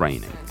 It's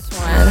Raining.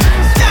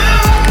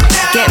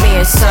 Get me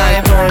a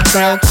side or a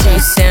grilled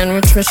cheese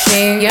sandwich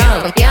machine.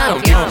 Yum,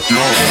 yum, yum.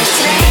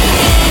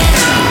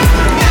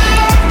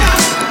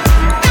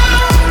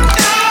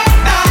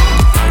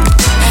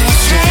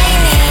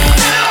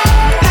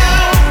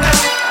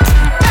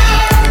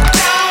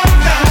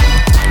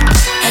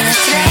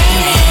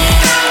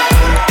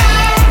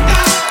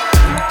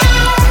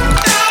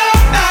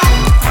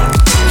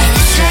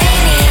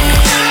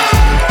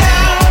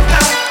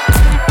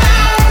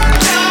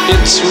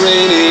 It's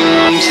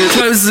raining today.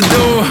 Close the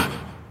door.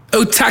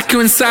 Otaku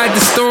inside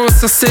the store,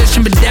 so search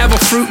and bedevil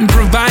fruit and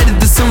provided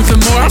there's something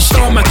more. I'll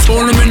start my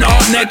tournament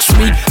all next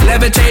week.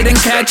 Levitate and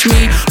catch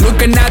me,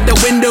 looking out the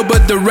window,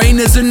 but the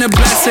rain isn't a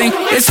blessing.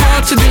 It's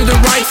hard to do the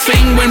right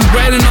thing when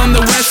breading on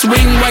the West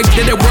Wing. Like,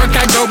 did it work?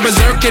 I go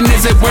berserk, and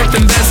is it worth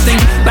investing?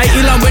 Like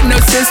Elon with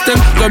no system,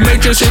 got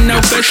matrix and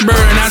no fish burn.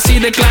 I see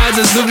the clouds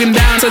is looking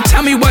down, so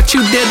tell me what you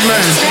did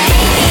learn.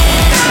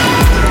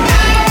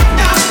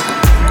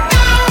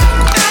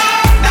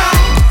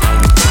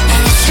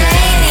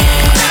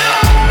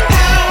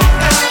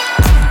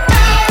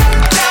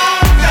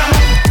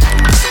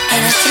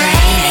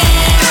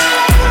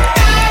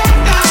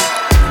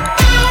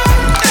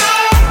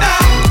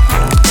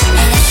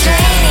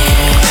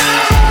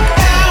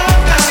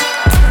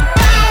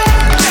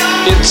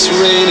 It's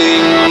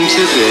raining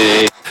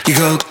today. You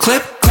go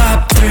clip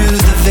clop through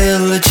the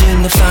village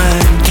in the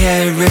fine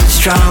carriage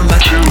drawn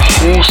by two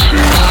horses.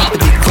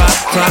 Cloppity clop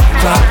clop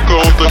clop.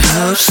 Golden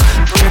house.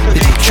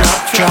 Trippity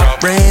drop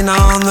drop. Rain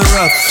on the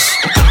roofs.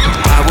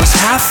 I was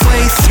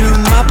halfway through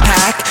my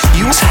pack.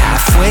 You was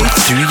halfway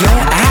through your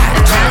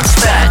act.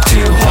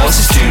 Two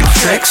horses, two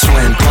tricks.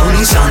 When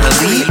ponies on the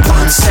lead.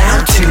 One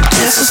sound, two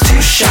pistols,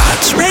 two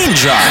shots.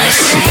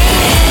 Raindrops.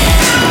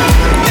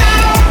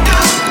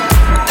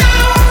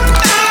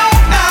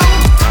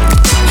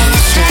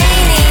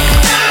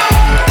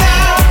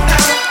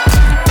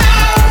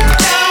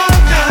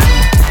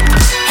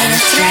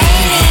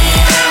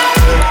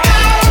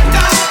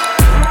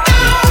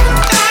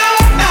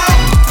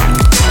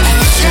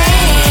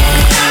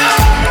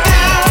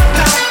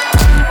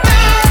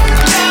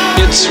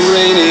 It's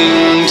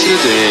raining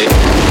today.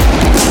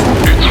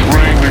 It's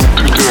raining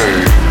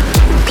today.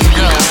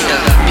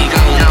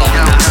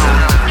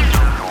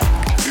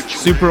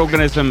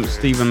 Superorganism,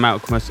 Stephen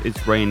Malkmus,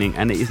 It's Raining,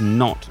 and it is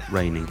not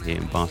raining here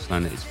in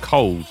Barcelona. It's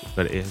cold,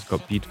 but it has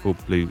got beautiful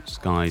blue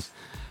skies.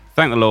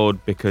 Thank the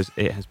Lord, because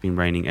it has been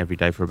raining every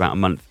day for about a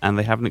month, and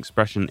they have an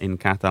expression in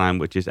Catalan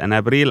which is en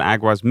abril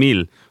aguas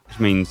mil, which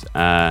means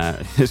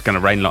it's going to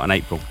rain a lot in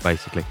April,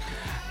 basically.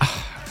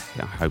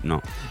 I hope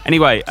not.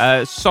 Anyway,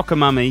 Soccer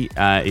Mummy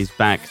is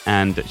back,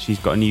 and she's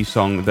got a new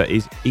song that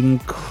is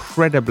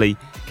incredibly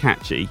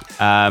catchy.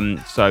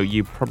 So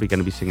you're probably going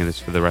to be singing this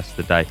for the rest of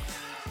the day.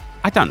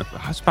 I don't know.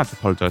 I was about to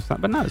apologise for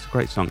that, but no, it's a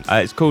great song.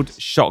 It's called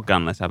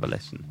Shotgun. Let's have a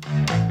listen.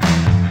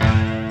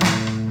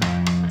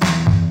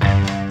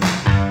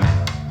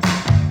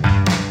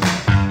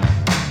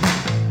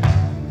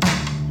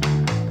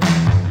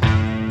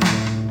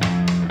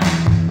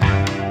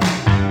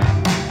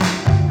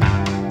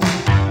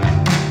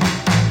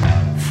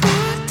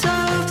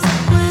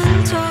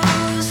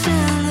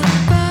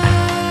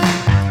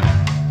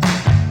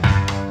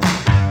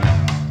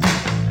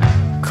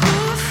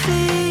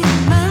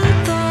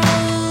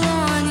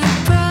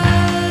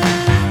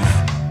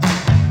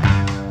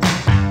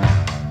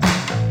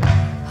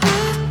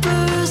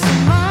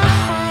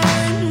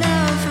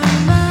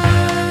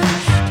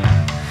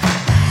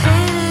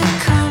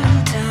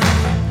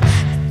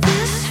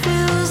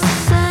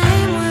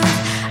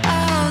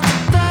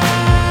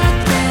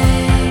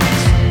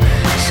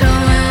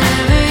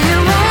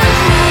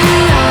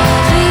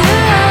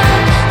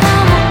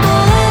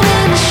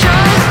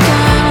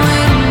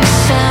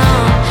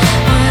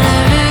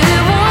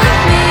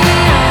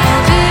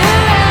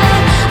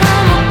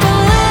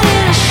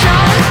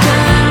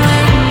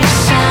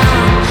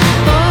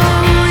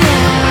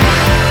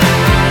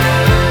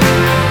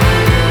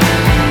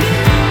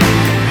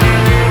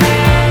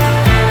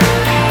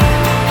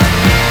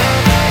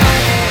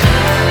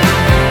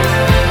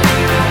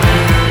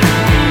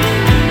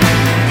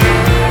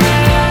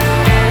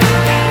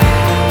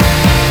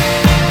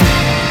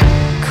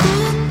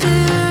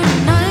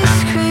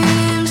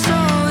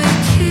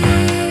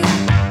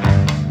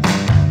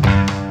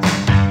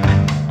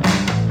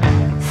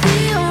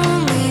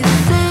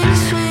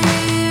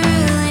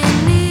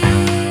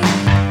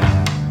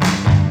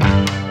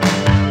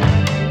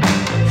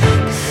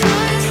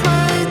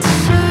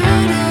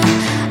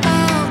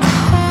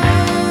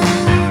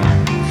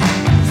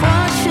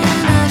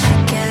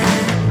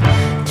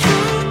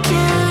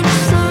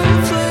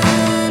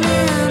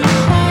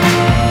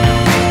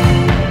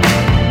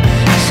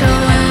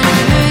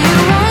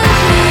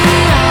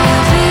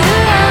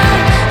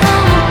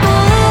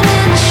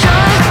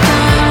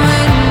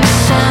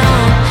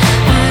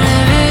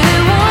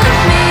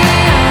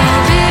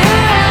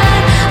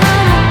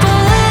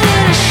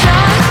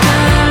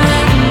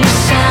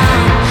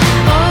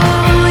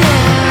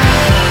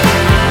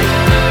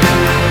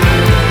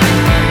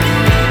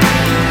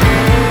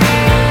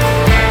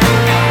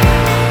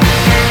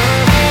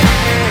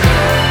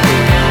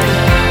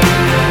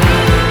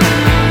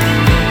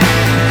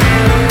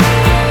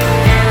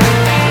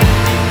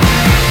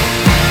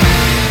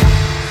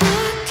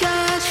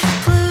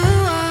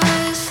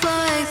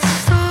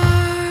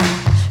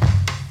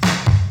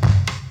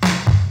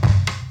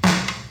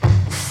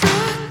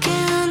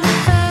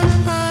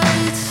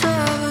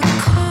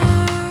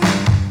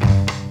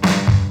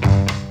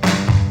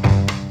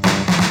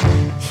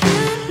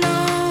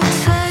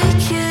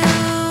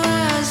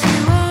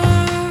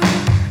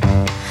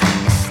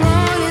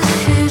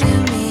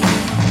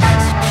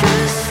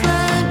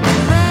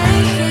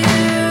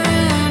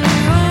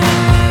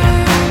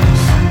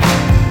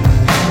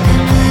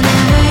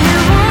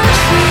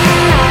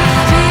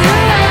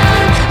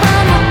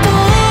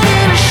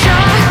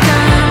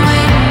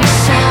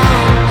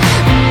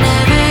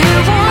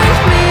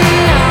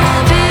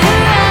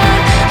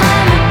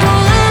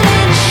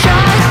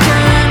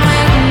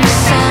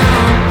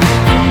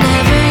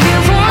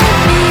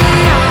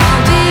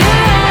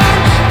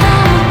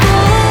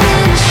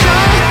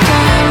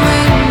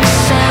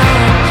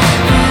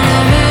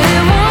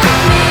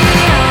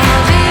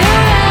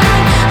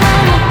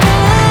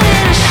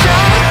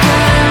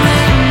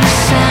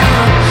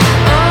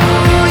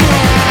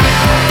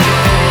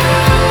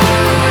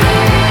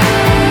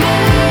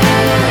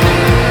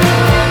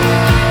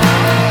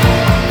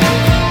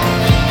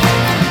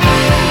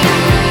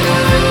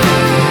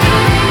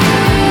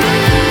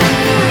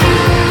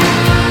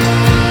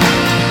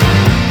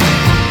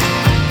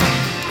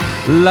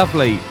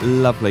 Lovely,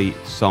 lovely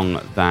song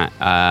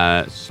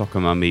that Soccer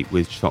Mummy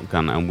with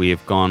Shotgun, and we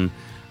have gone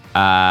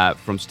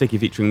from Sticky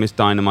featuring Miss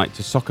Dynamite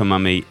to Soccer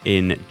Mummy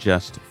in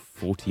just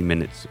 40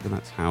 minutes. And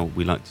that's how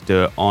we like to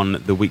do it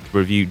on the Weekly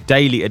Review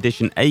Daily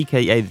Edition,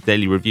 aka the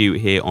Daily Review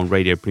here on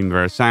Radio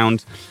Primavera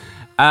Sound.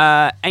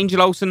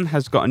 Angel Olsen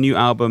has got a new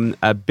album,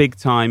 Big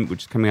Time,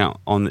 which is coming out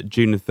on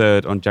June the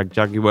 3rd on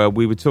Jaguar.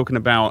 We were talking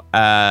about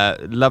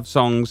love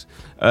songs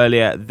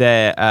earlier.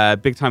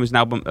 Big Time is an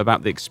album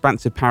about the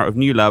expansive power of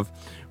new love,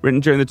 written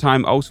during the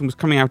time Olsen was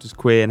coming out as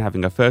queer and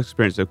having her first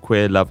experience of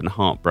queer love and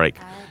heartbreak.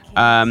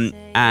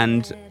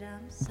 And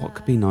what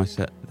could be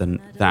nicer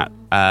than that?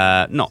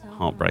 Not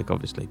heartbreak,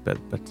 obviously, but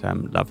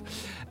love.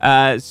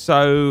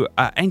 So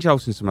Angel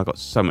Olsen's someone I've got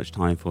so much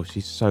time for.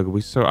 She's so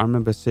good. I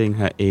remember seeing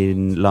her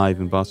live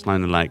in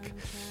Barcelona like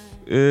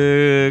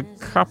a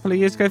couple of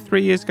years ago,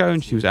 3 years ago,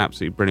 and she was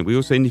absolutely brilliant. We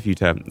also interviewed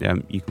her.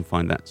 You can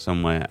find that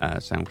somewhere,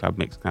 SoundCloud,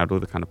 Mixcloud, all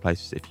the kind of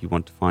places if you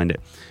want to find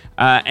it.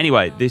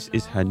 Anyway, this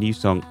is her new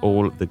song,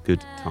 All the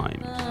Good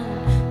Times.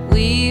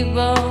 We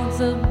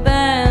both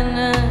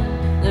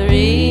abandoned the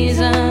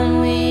reason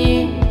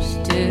we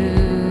used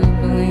to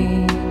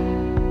believe.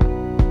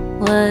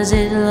 Was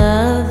it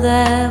love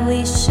that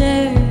we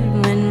shared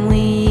when we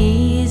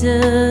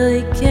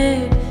easily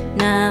cared?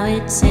 Now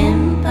it's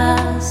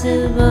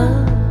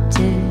impossible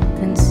to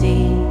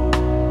conceive.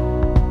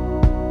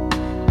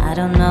 I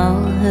don't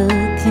know who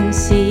can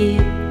see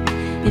you,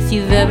 if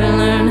you've ever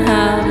learned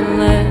how to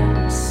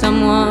let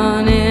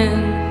someone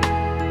in.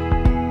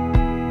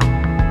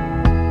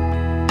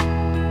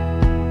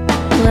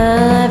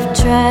 Well, I've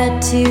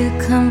tried to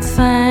come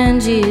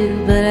find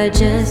you, but I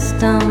just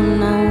don't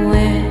know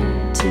where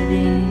to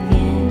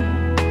begin.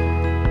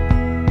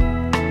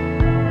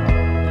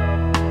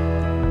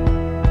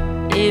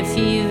 If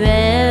you've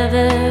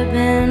ever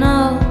been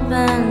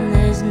open,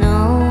 there's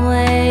no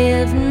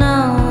way of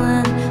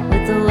knowing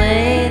with the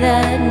way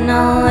that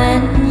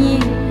knowing you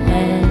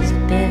has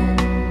been.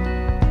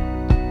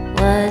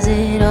 Was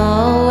it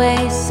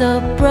always so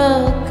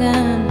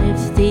broken?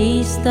 If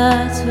these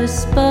thoughts were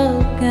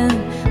spoken,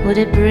 would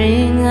it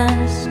bring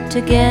us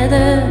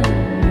together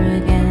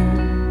again?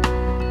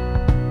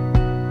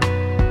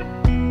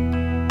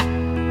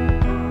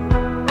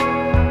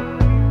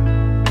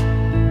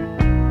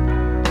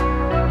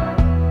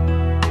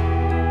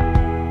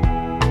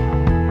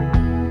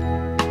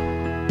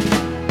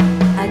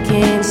 I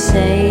can't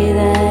say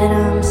that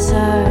I'm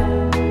sorry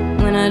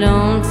when I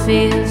don't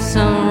feel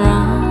so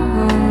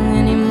wrong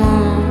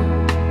anymore.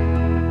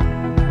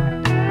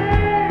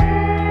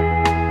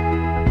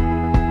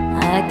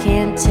 I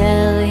can't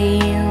tell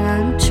you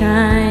I'm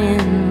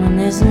trying when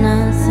there's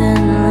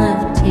nothing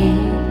left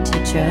here to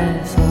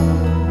try for.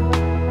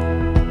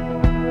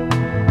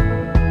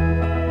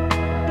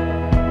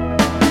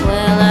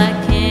 Well,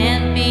 I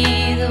can't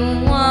be the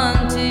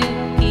one to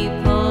keep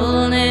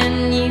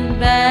holding you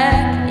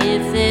back.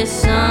 If there's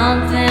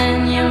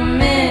something you're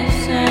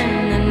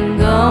missing, then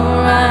go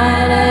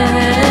right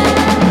ahead.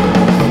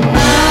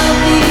 I'll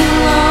be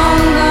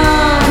long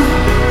gone.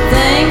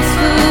 Thanks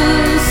for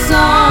the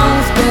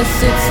songs. Guess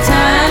it's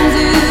time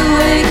to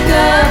wake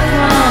up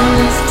from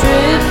this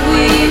trip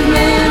we've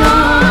been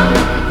on.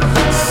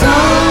 So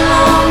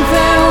long,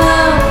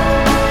 farewell.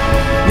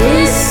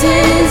 This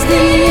is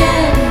the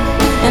end,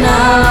 and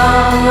I'll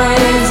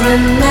always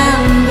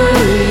remember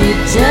you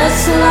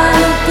just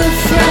like a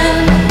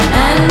friend.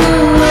 And the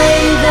way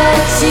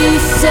that you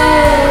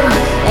said,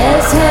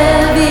 as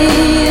heavy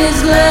as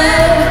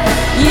lead,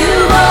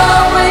 you've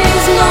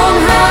always known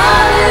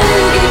how to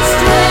get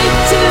straight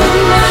to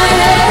my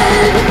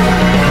head.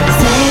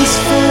 Thanks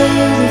for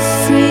the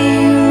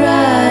free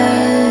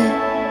ride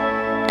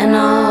and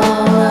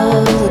all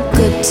of the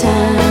good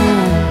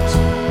times.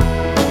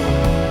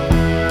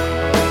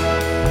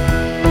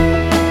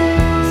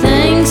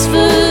 Thanks for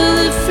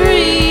the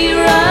free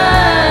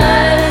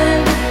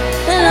ride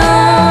and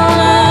all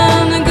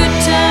of the good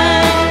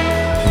times.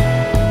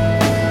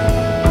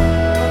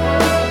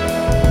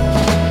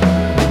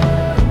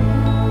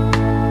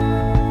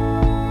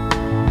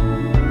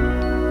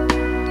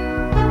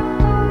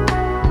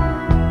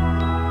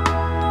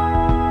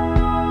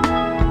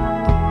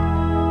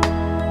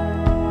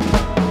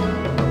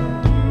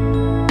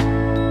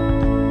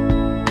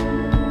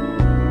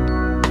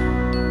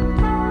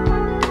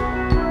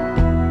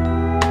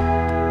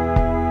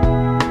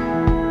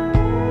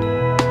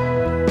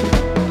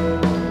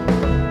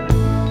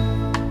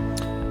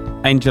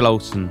 Angel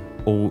Olsen,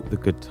 All the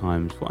Good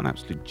Times. What an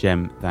absolute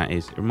gem that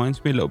is. It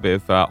reminds me a little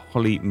bit of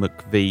Holly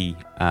McVie,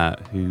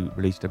 who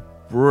released a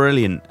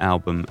brilliant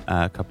album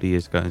a couple of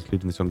years ago,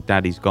 including the song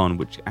Daddy's Gone,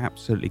 which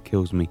absolutely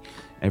kills me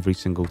every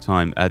single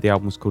time. The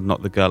album was called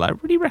Not the Girl. I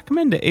really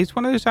recommend it. It's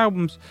one of those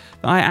albums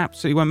that I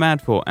absolutely went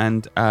mad for,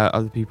 and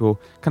other people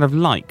kind of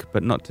like,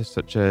 but not to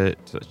such an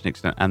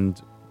extent.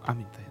 And I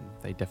mean,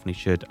 they definitely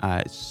should.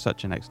 It's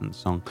such an excellent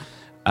song.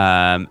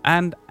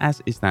 And as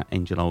is that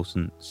Angel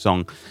Olsen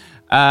song.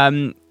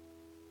 Going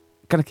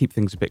to keep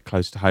things a bit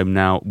close to home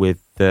now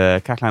with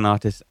the Catalan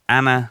artist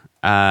Ana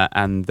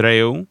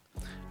Andreu.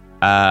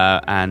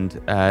 and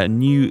a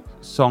new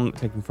song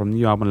taken from the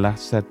new album La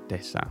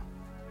Certeza.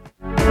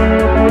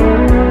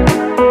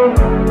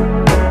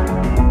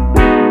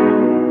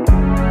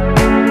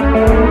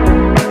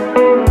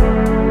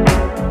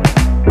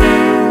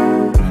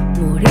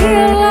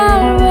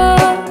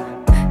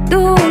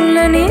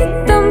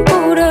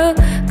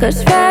 Que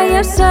es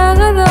feia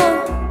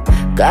segador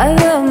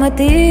cada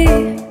matí.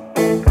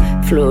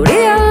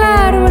 Floria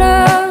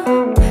l'arbre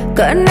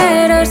que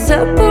n'era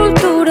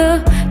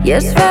sepultura i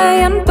es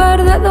feien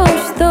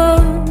perdedors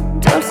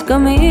tots els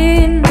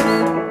camins,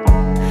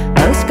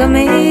 els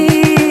camins.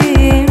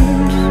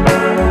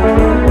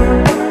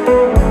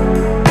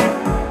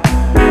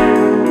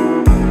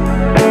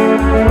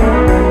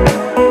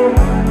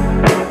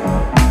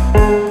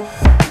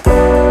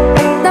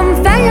 Te'n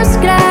feies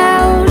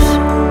creus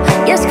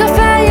i és que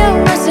feia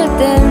massa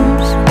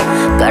temps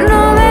que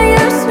no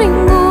veies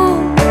ningú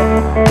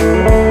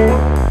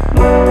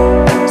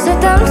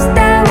sota els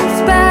teus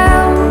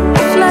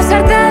peus, la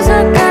certesa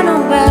que no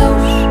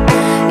veus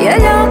i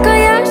allò que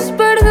ja has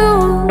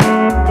perdut.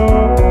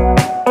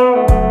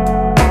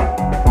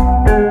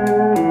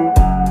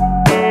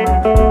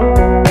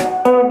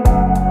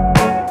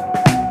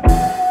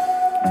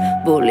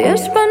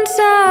 Volies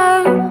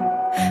pensar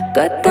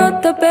que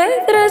tota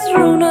pedra és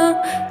runa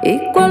i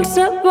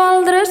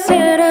qualsevol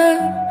drecera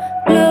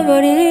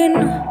laberint.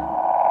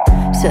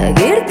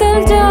 Seguir-te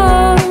el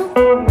joc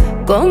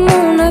com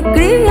una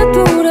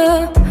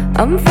criatura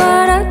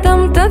enfarat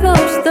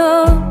temptadors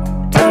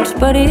tots els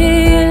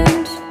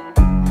perills,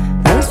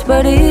 els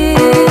perills.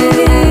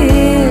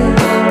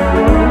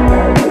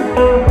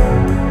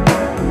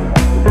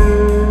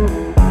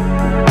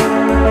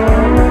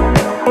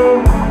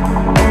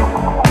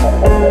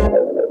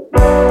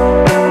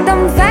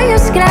 Te'n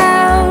feies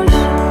creus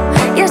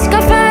i és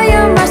que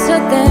feia massa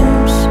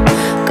temps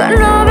que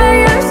no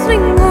veies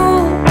ningú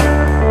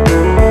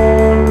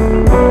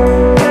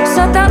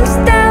sota els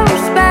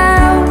teus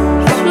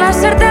peus, la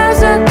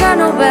certesa que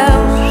no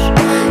veus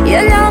i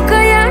allò que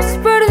ja has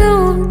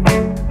perdut.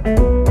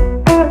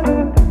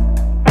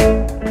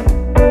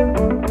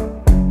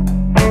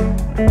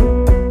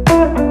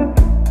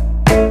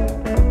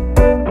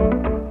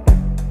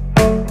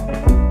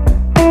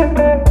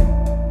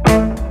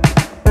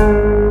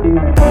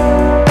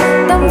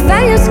 Te'n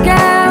feies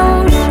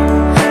creus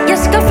i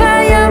és que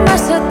feia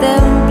massa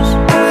temps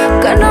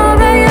que no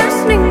veies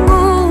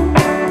ningú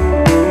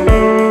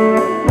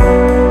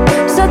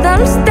sota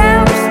els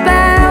teus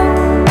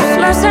peus,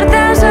 la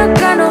certesa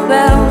que no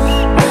veus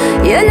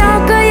i allò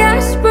que ja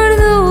has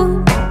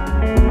perdut.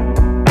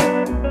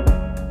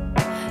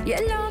 I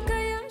allò que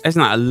ja has...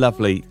 Isn't that a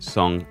lovely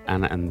song,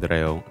 Ana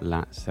Andreu,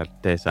 La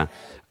Certeza?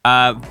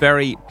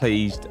 Very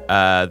pleased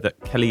that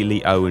Kelly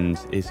Lee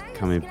Owens is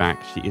coming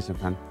back. She is a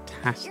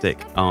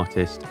fantastic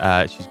artist.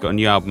 She's got a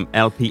new album,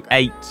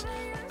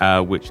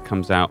 LP8, which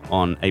comes out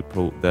on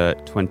April the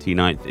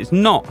 29th. It's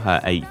not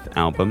her 8th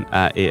album.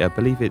 I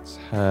believe it's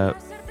her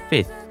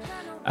 5th.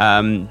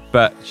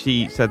 But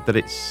she said that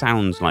it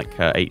sounds like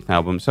her 8th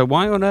album. So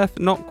why on earth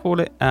not call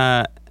it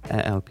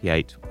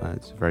LP8?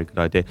 It's a very good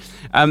idea.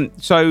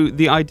 So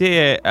the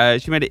idea,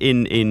 she made it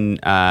in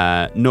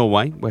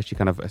Norway, where she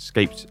kind of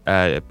escaped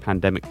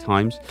pandemic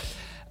times.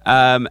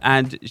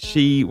 And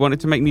she wanted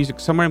to make music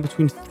somewhere in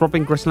between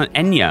Throbbing Gristle and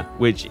Enya,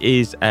 which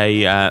is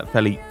a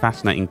fairly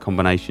fascinating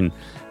combination.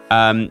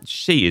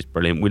 She is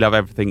brilliant. We love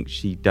everything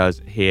she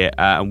does here.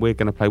 And we're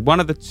going to play one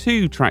of the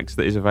 2 tracks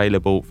that is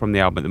available from the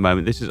album at the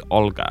moment. This is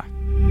Olga.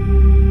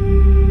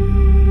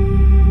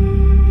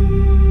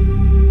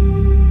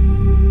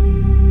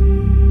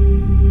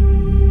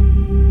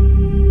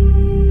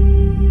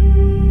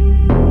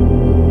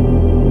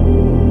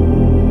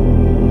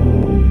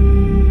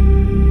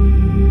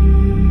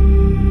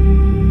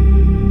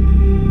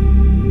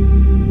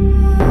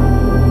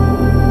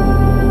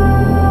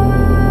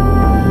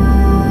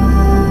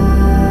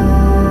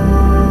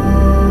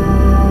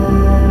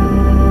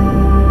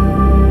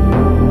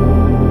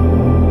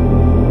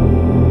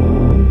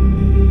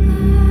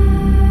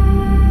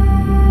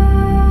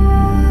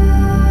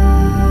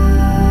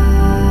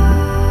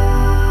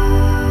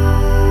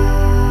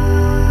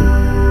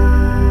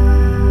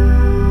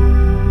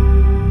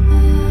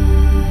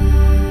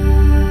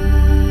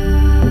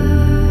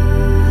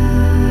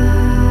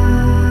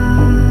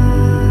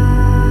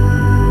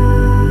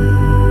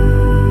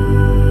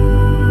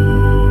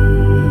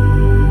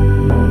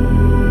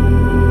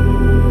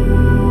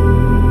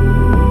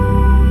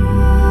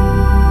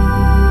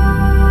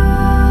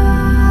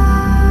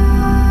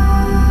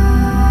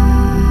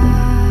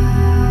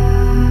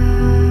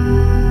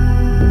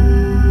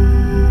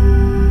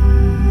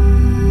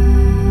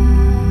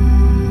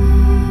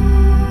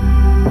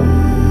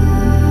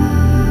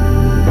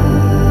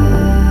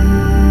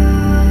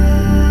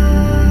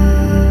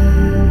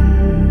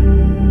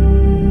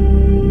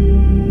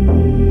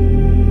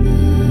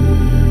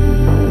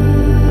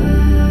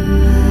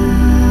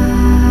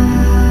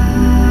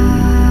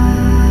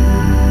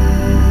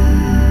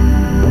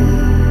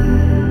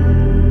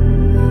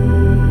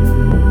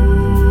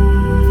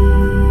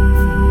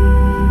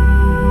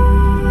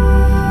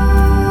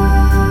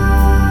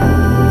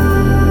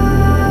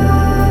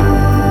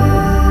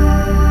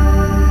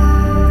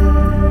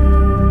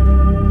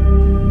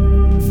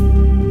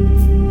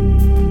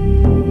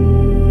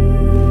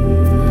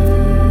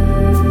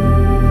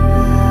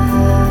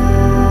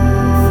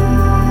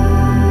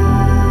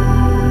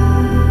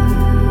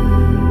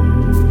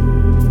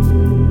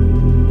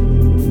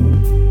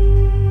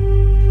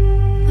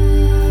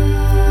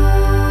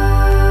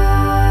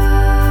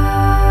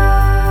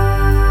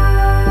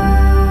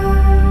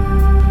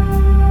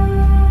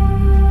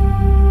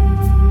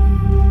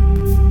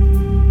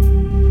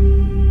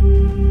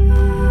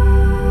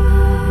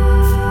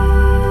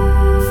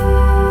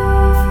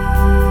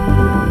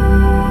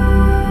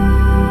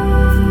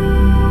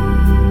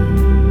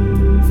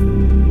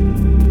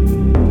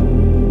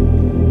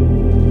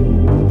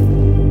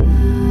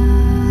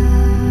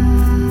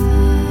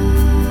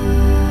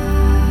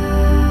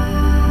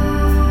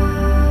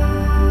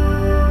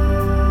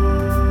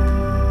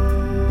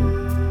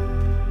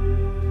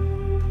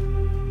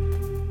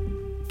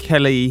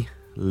 Kelly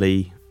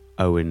Lee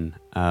Owen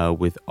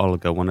with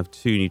Olga, one of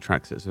 2 new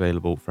tracks that's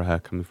available for her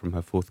coming from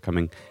her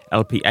forthcoming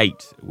LP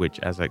 8, which,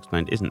 as I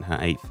explained, isn't her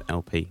 8th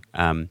LP,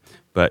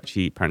 but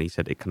she apparently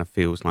said it kind of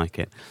feels like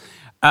it.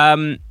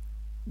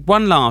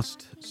 One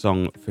last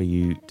song for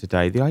you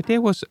today. The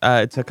idea was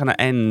to kind of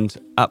end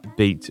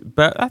upbeat,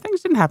 but I think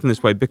it didn't happen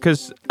this way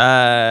because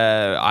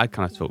I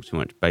kind of talked too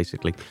much,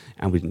 basically,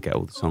 and we didn't get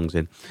all the songs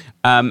in.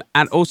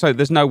 And also,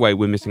 there's no way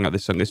we're missing out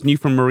this song. It's new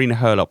from Marina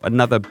Herlop,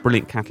 another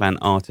brilliant Catalan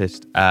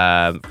artist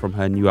from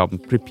her new album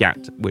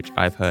Pripyat, which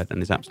I've heard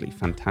and is absolutely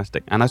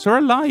fantastic. And I saw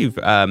her live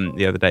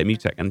the other day at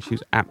Mutec, and she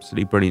was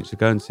absolutely brilliant. So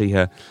go and see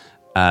her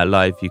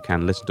live. You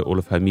can listen to all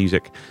of her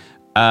music.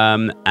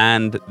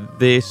 And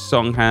this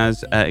song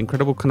has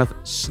incredible kind of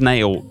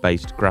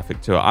snail-based graphic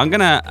to it. I'm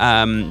going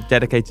to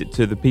dedicate it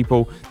to the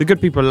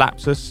good people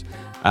Lapsus.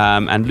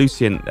 And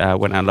Lucien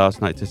went out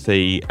last night to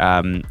see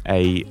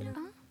a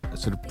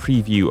sort of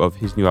preview of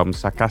his new album,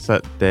 Sacasa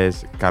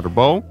des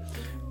Carbó,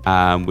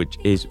 which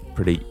is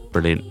pretty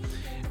brilliant.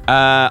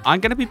 I'm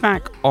going to be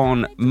back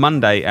on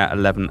Monday at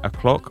 11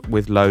 o'clock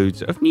with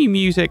loads of new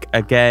music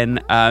again.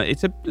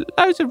 It's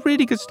loads of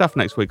really good stuff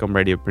next week on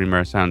Radio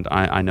Primera Sound.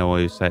 I know I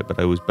always say it, but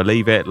I always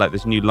believe it. Like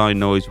there's new Line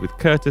Noise with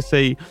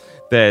Courtesy.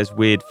 There's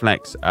Weird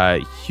Flex,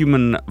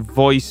 Human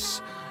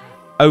Voice,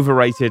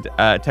 overrated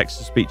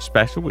text-to-speech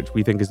special, which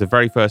we think is the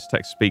very first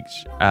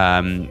text-to-speech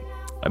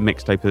a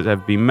mixtape that's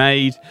ever been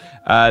made.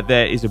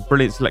 There is a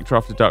brilliant Selector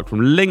After Dark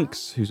from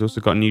Lynx, who's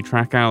also got a new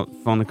track out,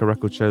 Phonica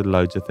Record Show,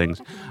 loads of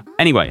things.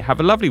 Anyway,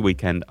 have a lovely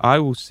weekend. I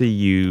will see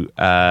you,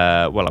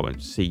 I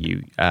won't see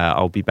you.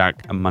 I'll be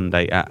back on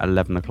Monday at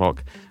 11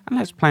 o'clock. And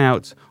let's play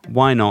out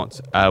Why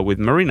Not with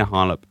Marina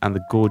Herlop and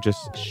the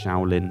gorgeous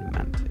Shaolin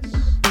Mantis.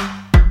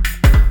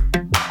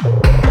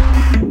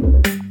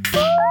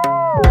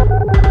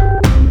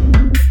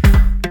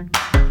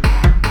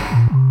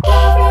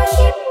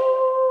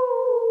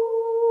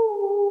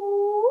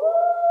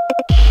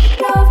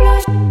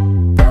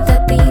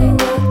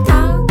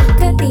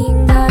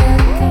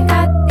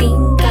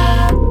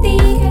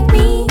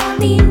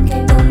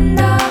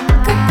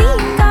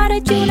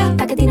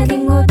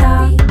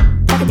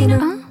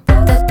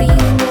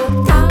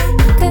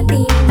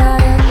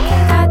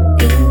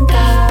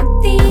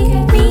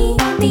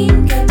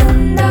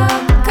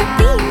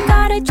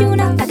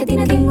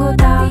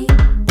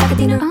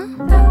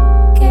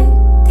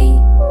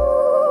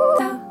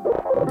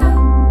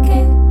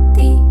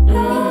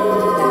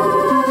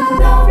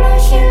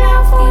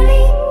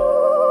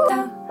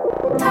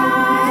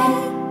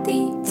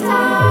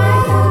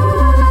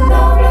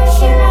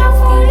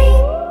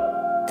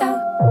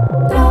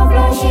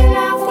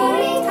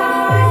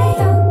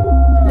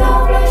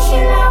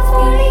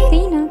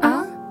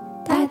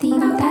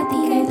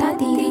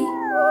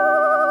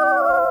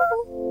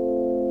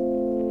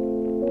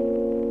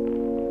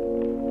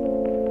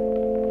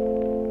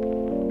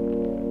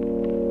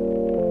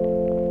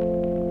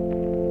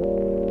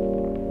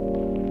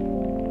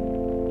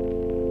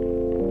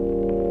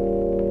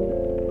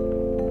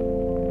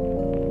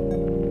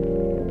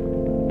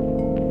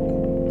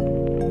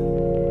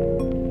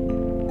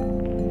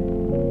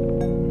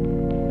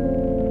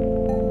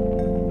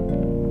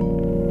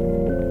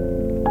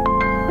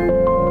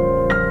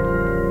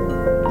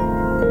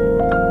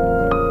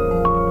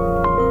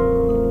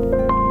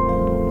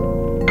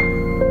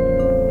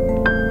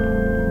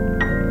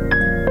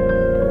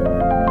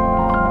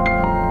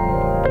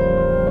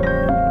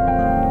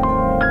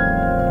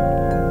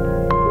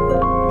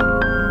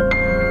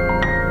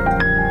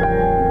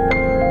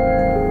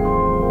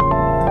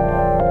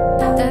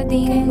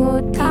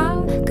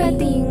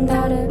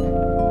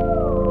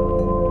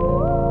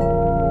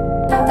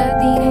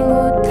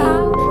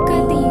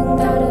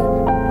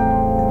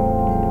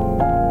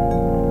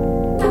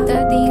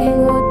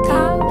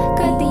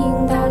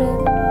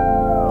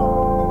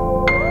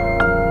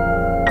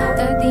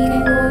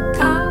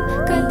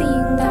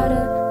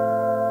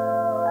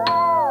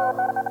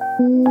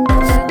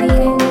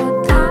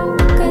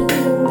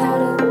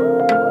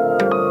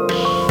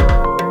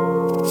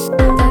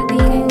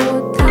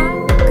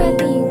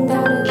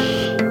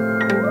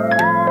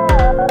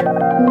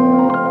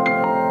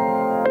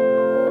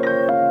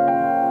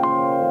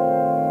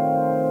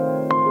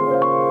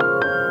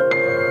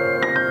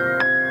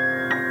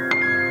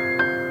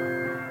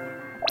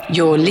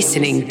 You're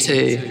listening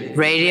to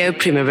Radio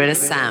Primavera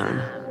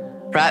Sound,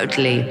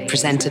 proudly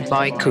presented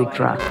by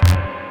Cupra.